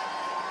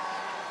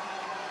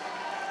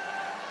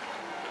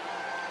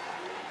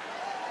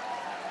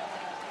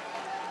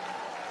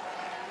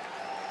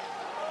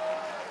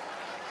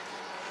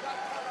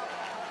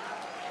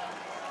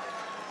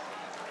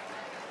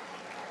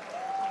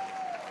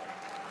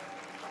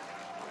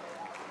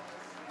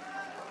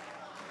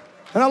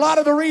 And a lot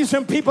of the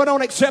reason people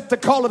don't accept the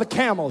call of the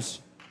camels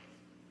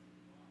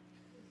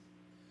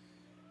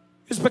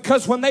is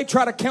because when they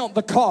try to count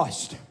the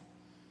cost,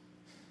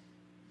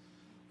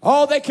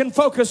 all they can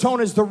focus on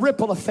is the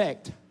ripple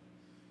effect.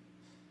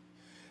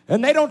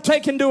 And they don't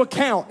take into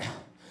account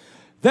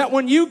that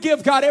when you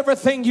give God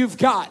everything you've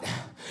got,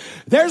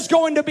 there's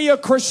going to be a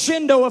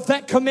crescendo of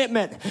that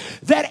commitment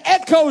that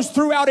echoes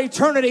throughout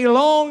eternity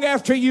long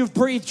after you've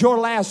breathed your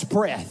last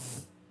breath.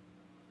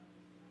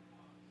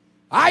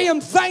 I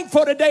am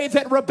thankful today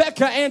that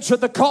Rebecca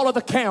answered the call of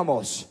the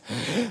camels,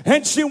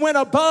 and she went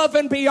above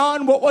and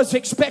beyond what was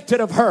expected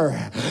of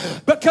her.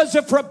 Because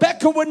if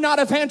Rebecca would not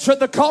have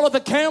answered the call of the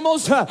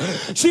camels,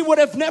 she would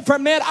have never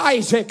met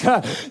Isaac.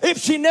 If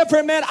she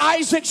never met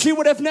Isaac, she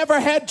would have never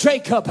had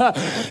Jacob.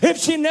 If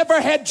she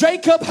never had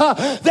Jacob,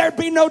 there'd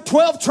be no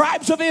 12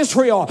 tribes of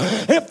Israel.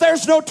 If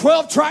there's no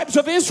 12 tribes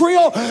of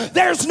Israel,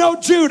 there's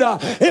no Judah.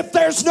 If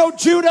there's no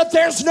Judah,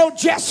 there's no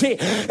Jesse.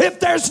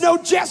 If there's no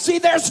Jesse,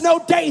 there's no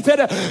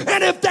David.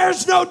 And if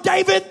there's no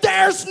David,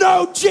 there's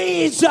no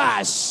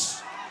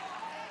Jesus.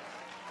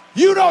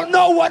 You don't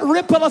know what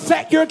ripple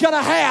effect you're going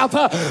to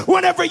have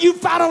whenever you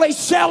finally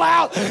sell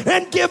out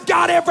and give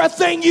God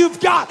everything you've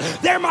got.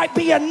 There might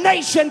be a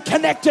nation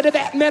connected to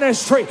that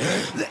ministry.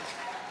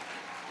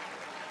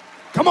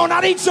 Come on,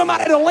 I need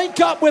somebody to link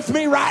up with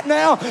me right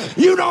now.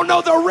 You don't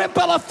know the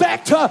ripple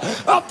effect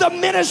of the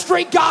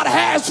ministry God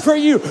has for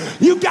you.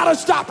 You got to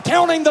stop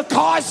counting the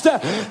cost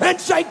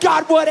and say,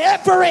 God,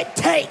 whatever it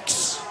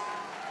takes.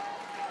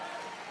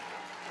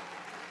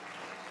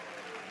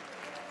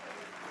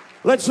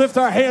 Let's lift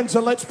our hands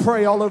and let's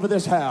pray all over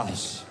this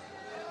house.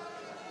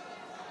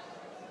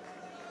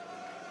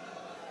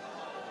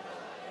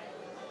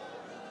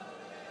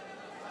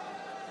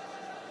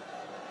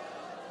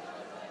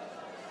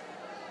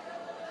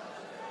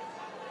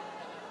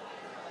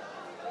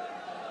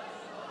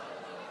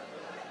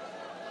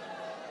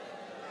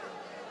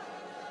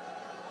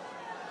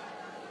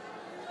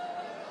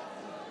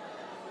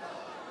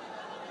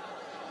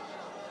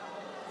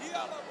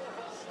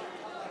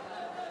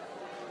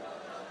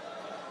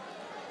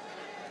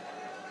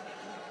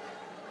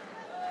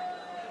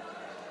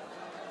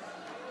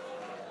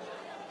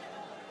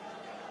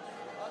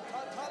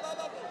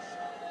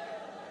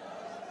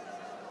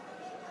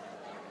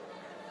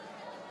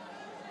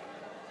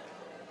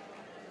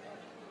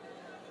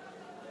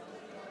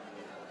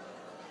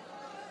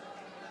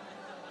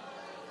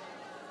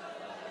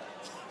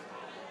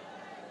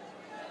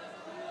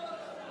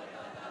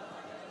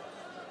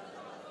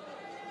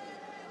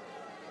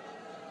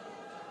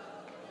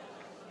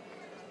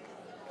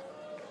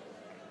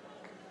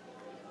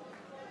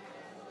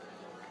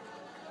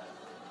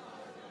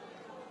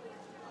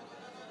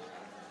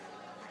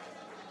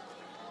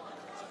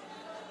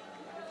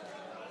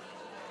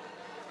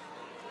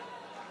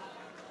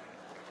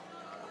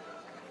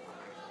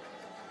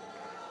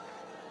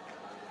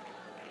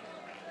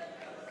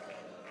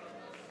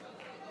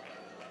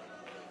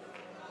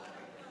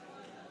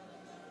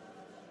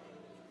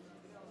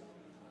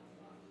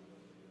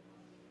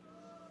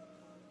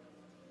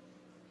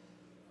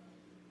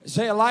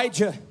 Say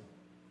Elijah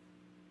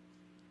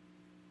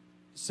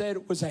said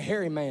it was a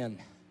hairy man.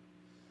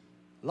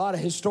 A lot of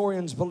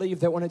historians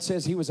believe that when it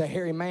says he was a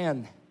hairy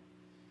man,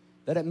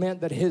 that it meant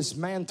that his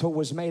mantle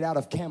was made out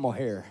of camel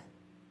hair.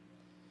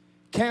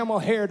 Camel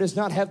hair does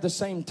not have the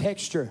same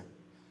texture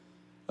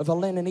of a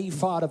linen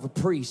ephod of a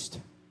priest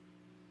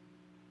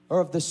or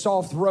of the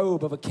soft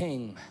robe of a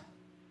king.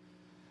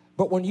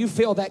 But when you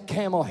feel that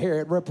camel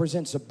hair, it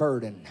represents a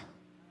burden.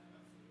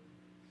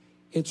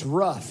 It's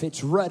rough,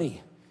 it's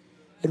ruddy.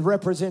 It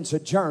represents a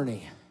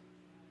journey.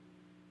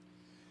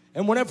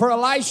 And whenever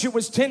Elisha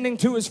was tending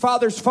to his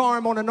father's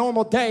farm on a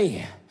normal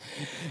day,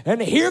 and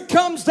here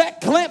comes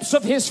that glimpse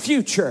of his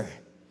future.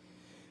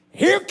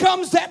 Here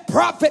comes that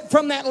prophet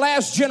from that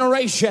last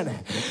generation,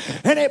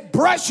 and it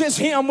brushes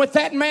him with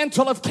that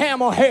mantle of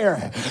camel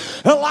hair.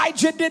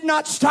 Elijah did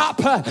not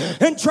stop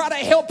and try to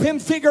help him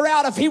figure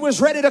out if he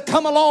was ready to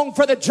come along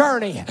for the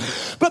journey.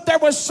 But there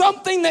was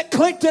something that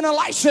clicked in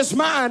Elisha's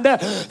mind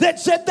that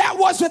said that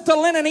wasn't the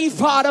linen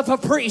ephod of a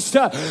priest.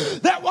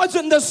 That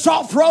wasn't the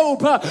soft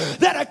robe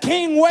that a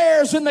king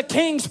wears in the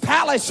king's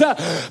palace.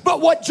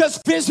 But what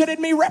just visited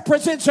me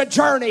represents a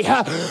journey.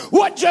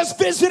 What just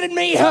visited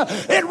me,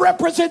 it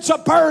represents a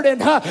burden.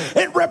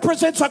 It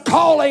represents a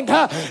calling.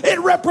 It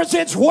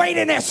represents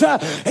weightiness.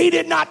 He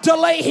did not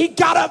delay. He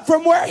got up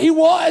from where he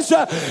was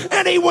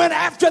and he went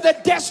after the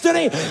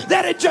destiny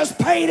that had just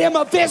paid him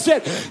a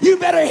visit. You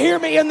better hear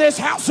me in this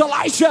house,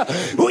 Elisha.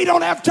 We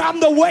don't have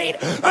time to wait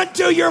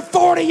until you're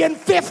 40 and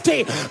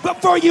 50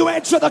 before you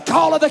answer the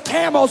call of the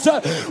camels.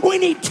 We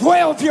need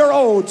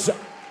 12-year-olds.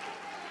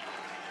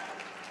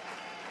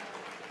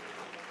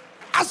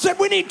 I said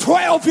we need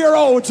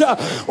 12-year-olds.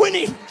 We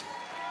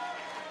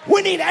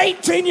need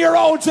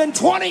 18-year-olds and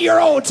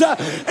 20-year-olds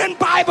and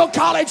Bible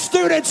college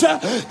students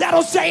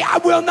that'll say, I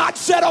will not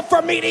settle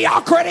for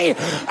mediocrity.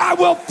 I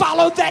will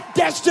follow that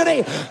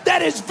destiny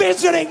that is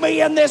visiting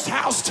me in this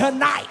house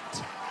tonight.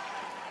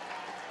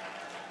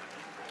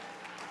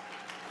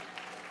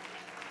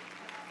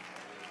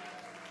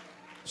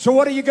 So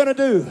what are you going to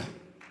do?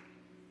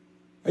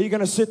 Are you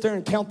going to sit there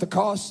and count the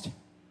cost?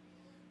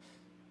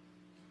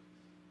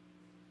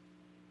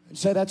 And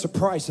say, that's a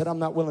price that I'm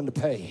not willing to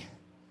pay?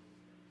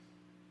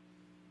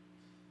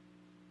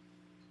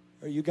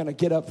 Or are you going to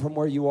get up from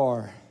where you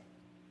are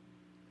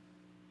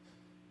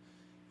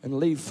and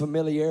leave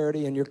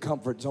familiarity and your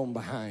comfort zone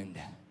behind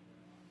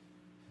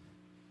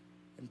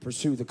and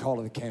pursue the call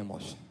of the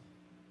camels?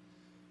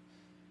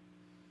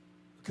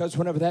 Because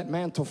whenever that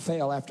mantle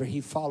fell after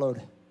he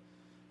followed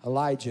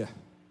Elijah,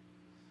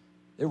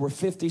 there were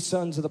 50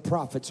 sons of the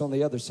prophets on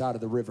the other side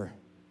of the river,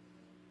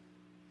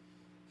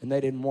 and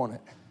they didn't want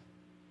it.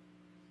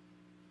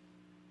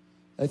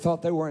 They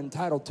thought they were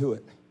entitled to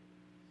it,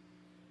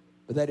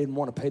 but they didn't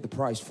want to pay the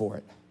price for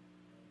it.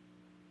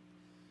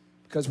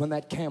 Because when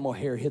that camel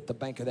hair hit the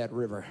bank of that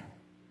river,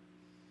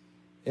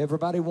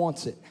 everybody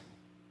wants it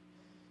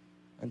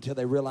until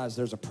they realize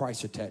there's a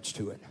price attached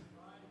to it.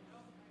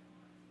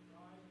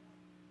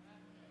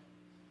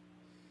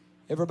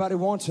 Everybody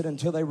wants it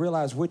until they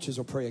realize witches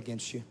will pray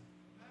against you.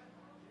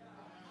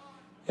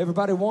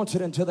 Everybody wants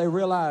it until they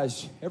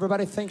realize,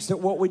 everybody thinks that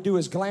what we do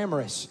is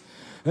glamorous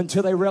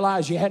until they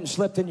realize you hadn't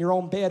slept in your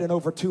own bed in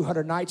over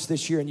 200 nights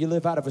this year and you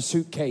live out of a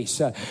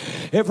suitcase.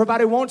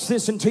 Everybody wants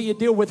this until you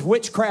deal with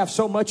witchcraft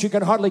so much you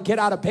can hardly get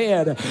out of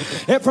bed.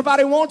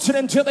 Everybody wants it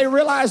until they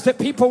realize that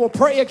people will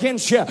pray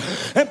against you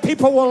and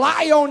people will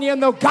lie on you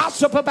and they'll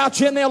gossip about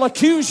you and they'll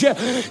accuse you.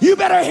 You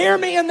better hear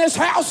me in this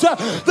house.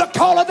 The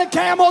call of the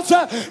camels,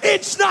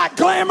 it's not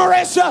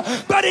glamorous,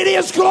 but it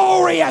is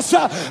glorious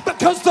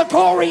because the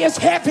glory is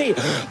heavy.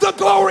 The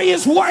glory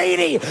is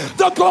weighty.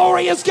 The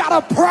glory has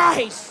got a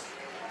price.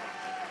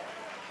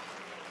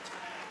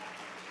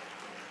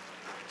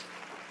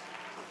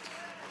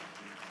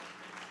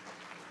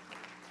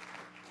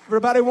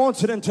 Everybody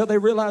wants it until they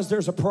realize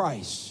there's a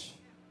price.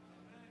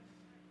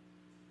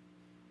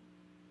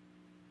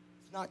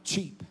 It's not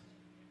cheap.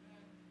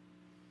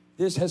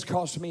 This has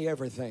cost me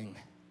everything.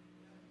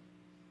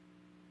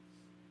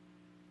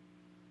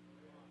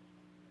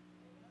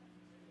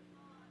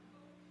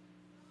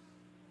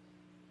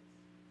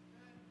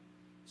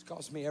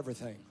 Cost me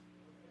everything.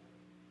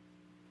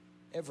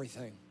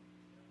 Everything.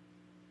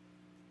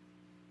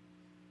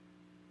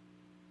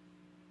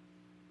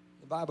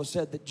 The Bible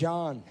said that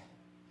John,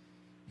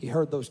 he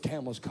heard those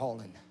camels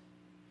calling.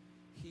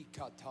 He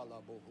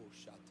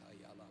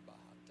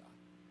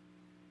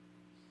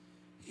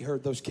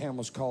heard those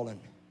camels calling.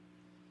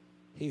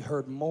 He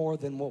heard more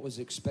than what was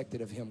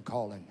expected of him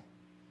calling.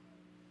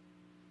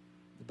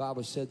 The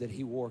Bible said that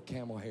he wore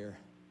camel hair.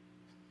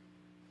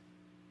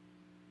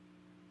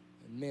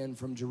 And men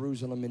from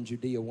Jerusalem and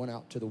Judea went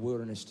out to the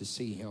wilderness to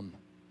see him.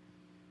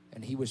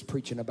 And he was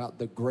preaching about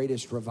the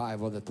greatest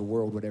revival that the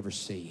world would ever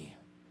see.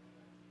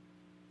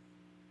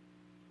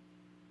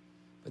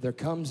 But there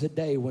comes a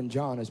day when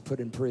John is put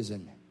in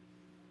prison.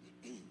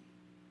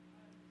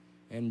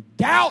 And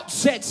doubt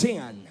sets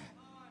in.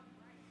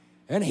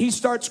 And he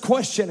starts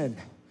questioning,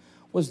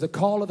 was the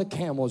call of the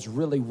camels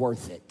really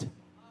worth it?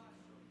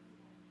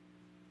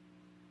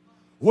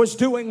 Was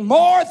doing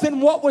more than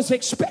what was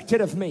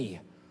expected of me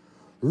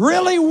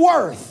really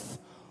worth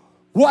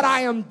what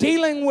I am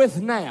dealing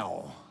with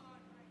now?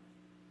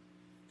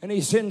 And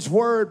he sends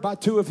word by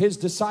two of his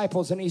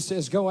disciples and he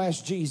says, go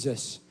ask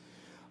Jesus,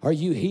 are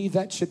you he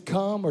that should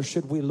come or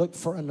should we look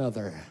for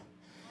another?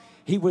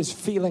 He was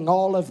feeling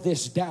all of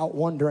this doubt,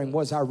 wondering,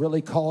 was I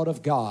really called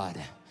of God?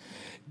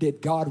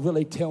 Did God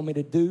really tell me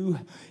to do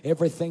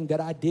everything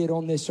that I did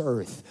on this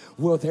earth?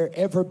 Will there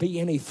ever be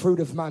any fruit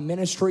of my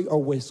ministry,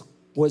 or was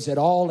it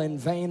all in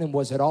vain and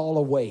was it all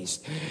a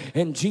waste?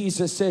 And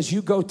Jesus says,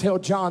 you go tell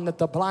John that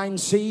the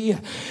blind see,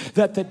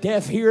 that the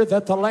deaf hear,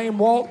 that the lame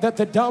walk, that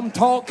the dumb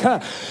talk,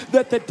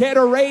 that the dead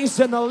are raised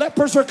and the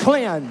lepers are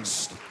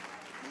cleansed.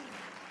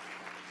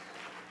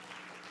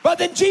 But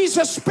then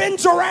Jesus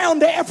spins around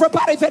to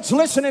everybody that's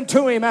listening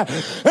to him.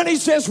 And he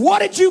says, what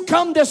did you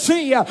come to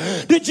see?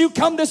 Did you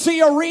come to see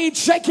a reed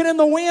shaking in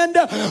the wind?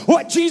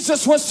 What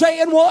Jesus was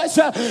saying was,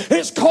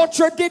 his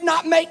culture did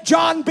not make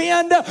John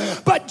bend,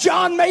 but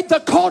John made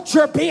the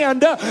culture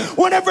bend.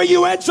 Whenever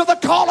you answer the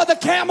call of the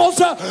camels,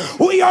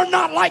 we are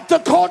not like the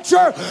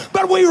culture,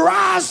 but we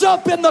rise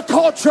up in the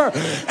culture.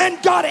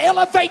 And God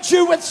elevates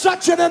you with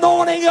such an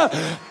anointing.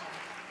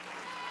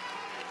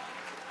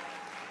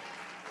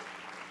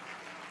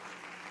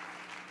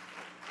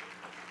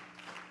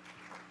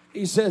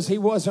 He says he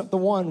wasn't the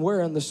one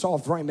wearing the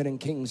soft raiment in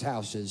king's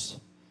houses.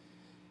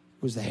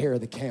 It was the hair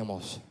of the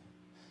camels.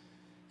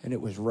 And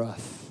it was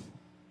rough.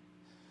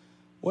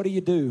 What do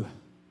you do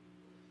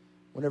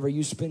whenever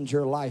you spend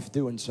your life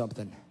doing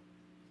something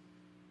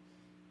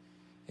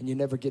and you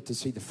never get to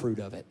see the fruit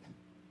of it?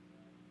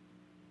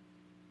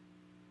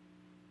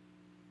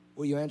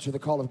 Will you answer the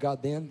call of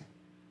God then?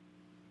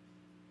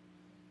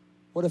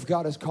 What if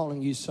God is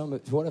calling you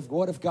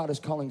what if God is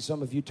calling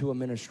some of you to a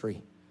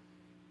ministry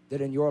that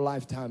in your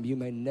lifetime you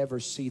may never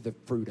see the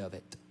fruit of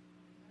it?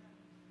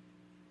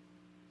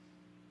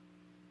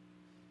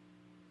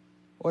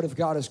 What if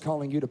God is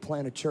calling you to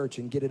plant a church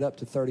and get it up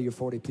to 30 or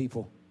 40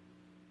 people?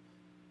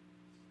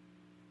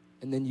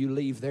 And then you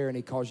leave there and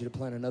he calls you to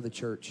plant another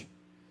church.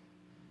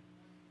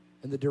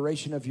 In the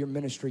duration of your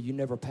ministry, you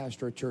never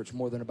pastor a church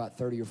more than about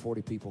 30 or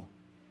 40 people.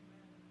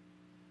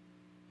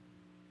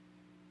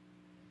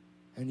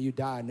 And you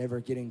die never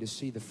getting to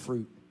see the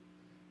fruit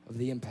of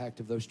the impact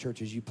of those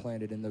churches you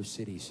planted in those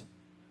cities.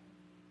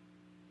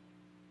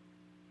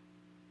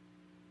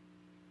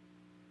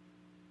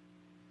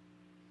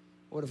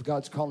 What if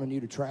God's calling you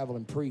to travel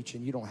and preach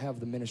and you don't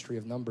have the ministry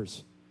of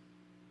numbers,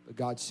 but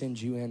God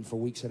sends you in for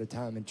weeks at a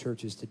time in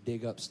churches to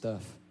dig up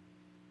stuff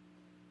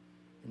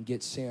and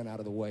get sin out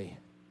of the way?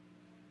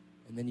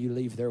 And then you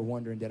leave there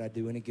wondering, did I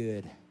do any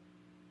good?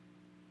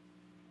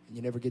 And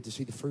you never get to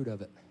see the fruit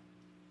of it.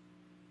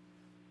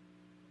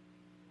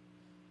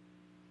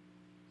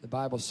 The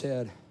Bible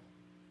said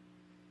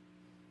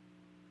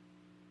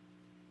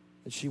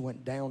that she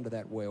went down to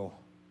that well.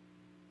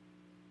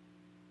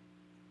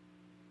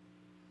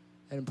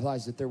 That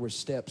implies that there were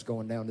steps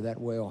going down to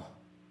that well.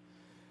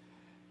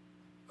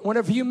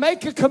 Whenever you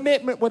make a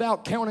commitment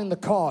without counting the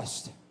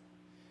cost,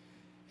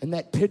 and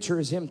that pitcher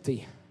is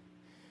empty,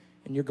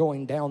 and you're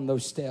going down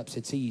those steps,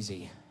 it's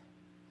easy.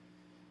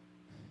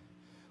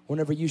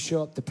 Whenever you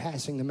show up to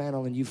passing the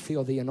mantle and you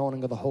feel the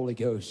anointing of the Holy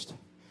Ghost,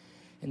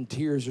 and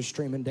tears are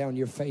streaming down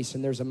your face,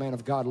 and there's a man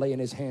of God laying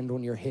his hand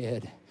on your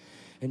head,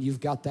 and you've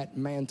got that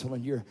mantle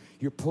and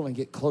you're pulling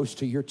it close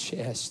to your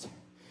chest.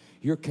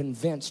 You're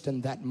convinced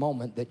in that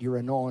moment that you're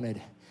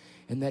anointed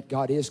and that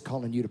God is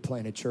calling you to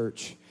plant a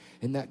church,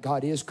 and that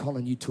God is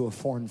calling you to a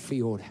foreign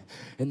field,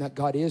 and that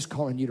God is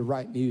calling you to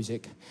write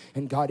music,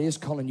 and God is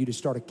calling you to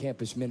start a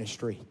campus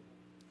ministry.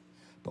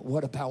 But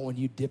what about when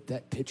you dip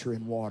that pitcher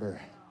in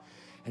water?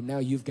 And now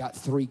you've got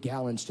 3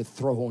 gallons to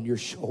throw on your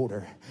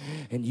shoulder.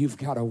 And you've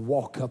got to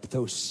walk up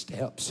those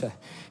steps.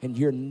 And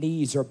your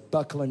knees are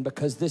buckling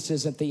because this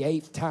isn't the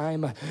 8th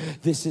time.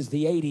 This is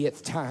the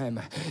 80th time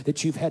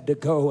that you've had to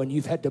go and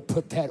you've had to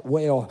put that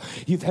well.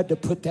 You've had to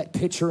put that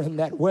pitcher in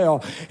that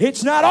well.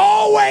 It's not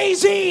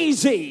always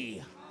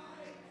easy.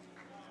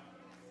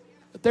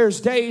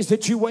 There's days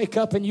that you wake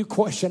up and you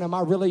question, am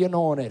I really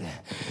anointed?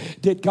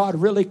 Did God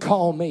really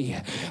call me?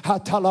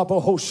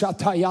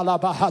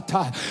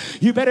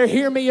 You better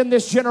hear me in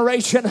this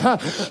generation.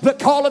 The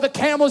call of the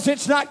camels,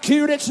 it's not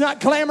cute, it's not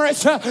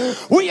glamorous.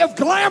 We have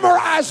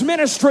glamorized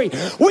ministry.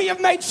 We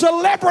have made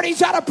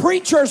celebrities out of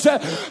preachers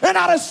and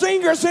out of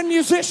singers and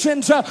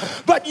musicians.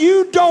 But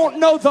you don't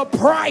know the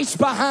price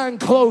behind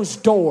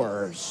closed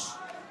doors.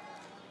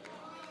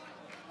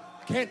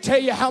 Can't tell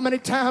you how many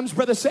times,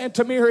 Brother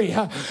Santamiri,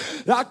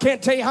 I can't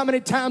tell you how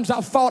many times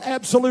I fought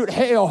absolute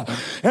hell.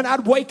 And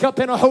I'd wake up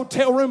in a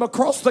hotel room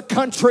across the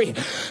country,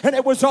 and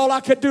it was all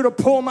I could do to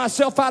pull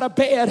myself out of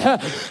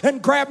bed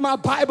and grab my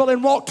Bible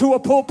and walk to a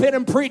pulpit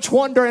and preach,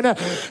 wondering,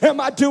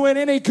 am I doing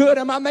any good?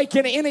 Am I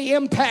making any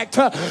impact?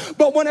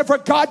 But whenever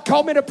God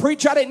called me to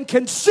preach, I didn't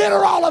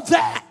consider all of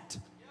that.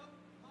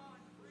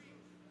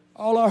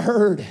 All I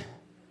heard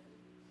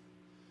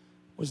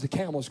was the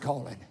camels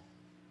calling.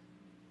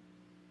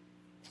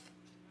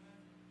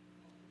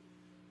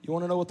 You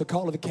want to know what the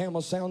call of the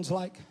camel sounds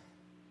like?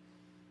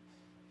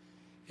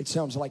 It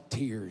sounds like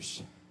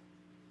tears.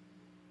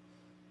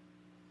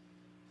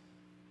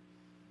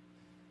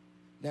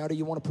 Now, do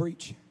you want to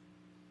preach?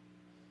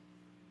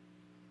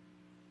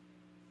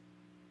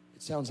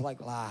 It sounds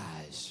like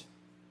lies.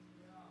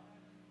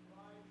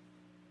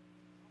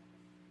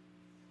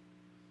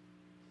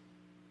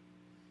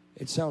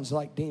 It sounds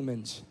like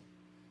demons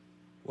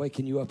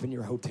waking you up in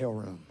your hotel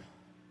room.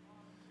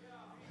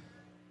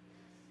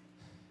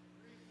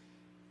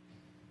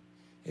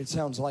 It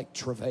sounds like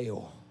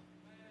travail.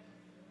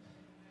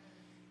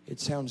 It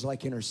sounds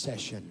like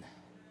intercession.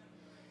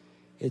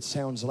 It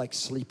sounds like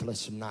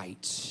sleepless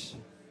nights.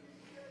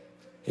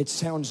 It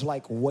sounds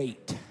like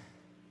weight.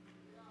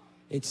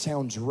 It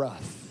sounds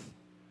rough.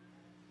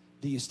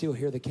 Do you still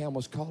hear the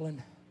camels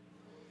calling?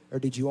 Or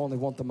did you only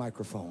want the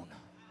microphone?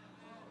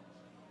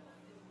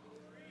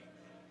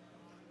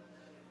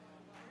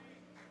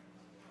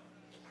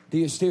 Do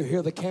you still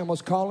hear the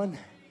camels calling?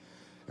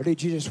 Or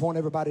did you just want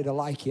everybody to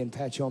like you and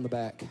pat you on the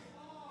back?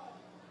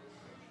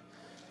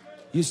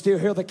 You still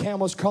hear the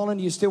camels calling?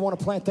 Do you still want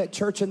to plant that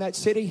church in that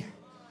city?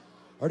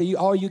 Or do you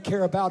all you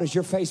care about is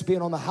your face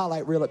being on the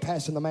highlight reel at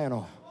Passing the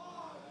Mantle?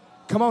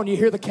 Come on, you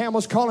hear the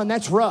camels calling?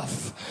 That's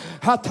rough.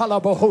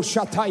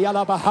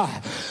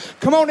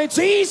 Come on, it's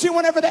easy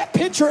whenever that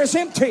pitcher is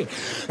empty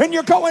and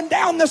you're going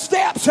down the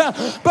steps.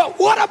 But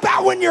what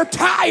about when you're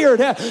tired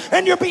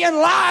and you're being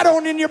lied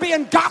on and you're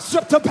being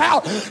gossiped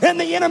about and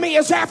the enemy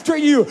is after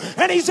you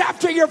and he's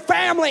after your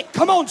family?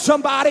 Come on,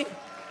 somebody.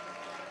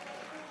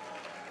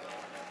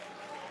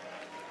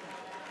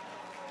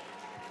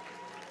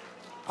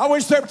 I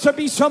wish there to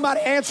be somebody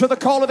answer the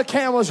call of the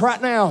camels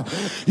right now.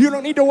 You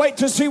don't need to wait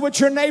to see what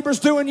your neighbor's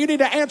doing. You need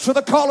to answer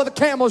the call of the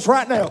camels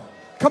right now.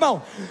 Come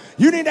on.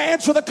 You need to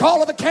answer the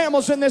call of the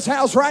camels in this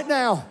house right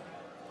now.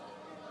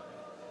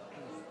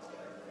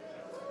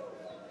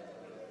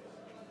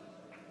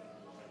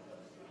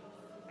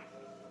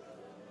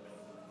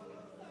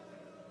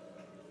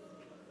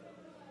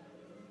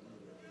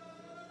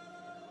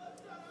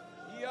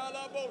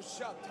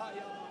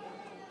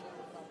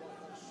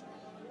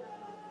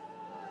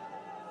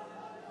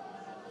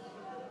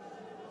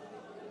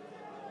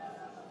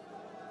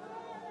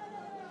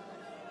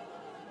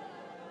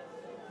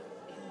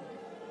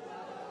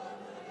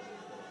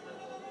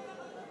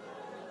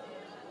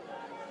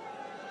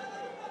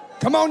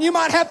 Come on, you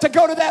might have to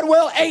go to that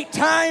well 8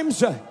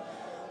 times,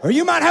 or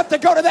you might have to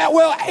go to that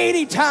well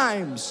 80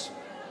 times.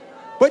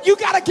 But you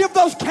got to give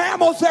those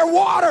camels their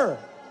water.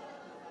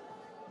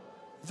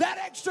 That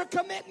extra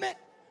commitment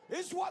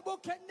is what will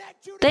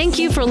connect you. Thank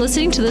you for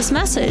listening to this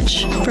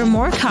message. For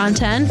more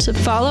content,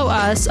 follow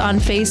us on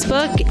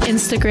Facebook,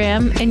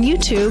 Instagram, and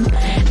YouTube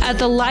at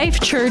The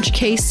Life Church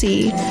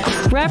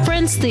KC.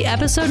 Reference the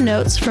episode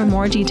notes for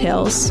more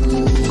details.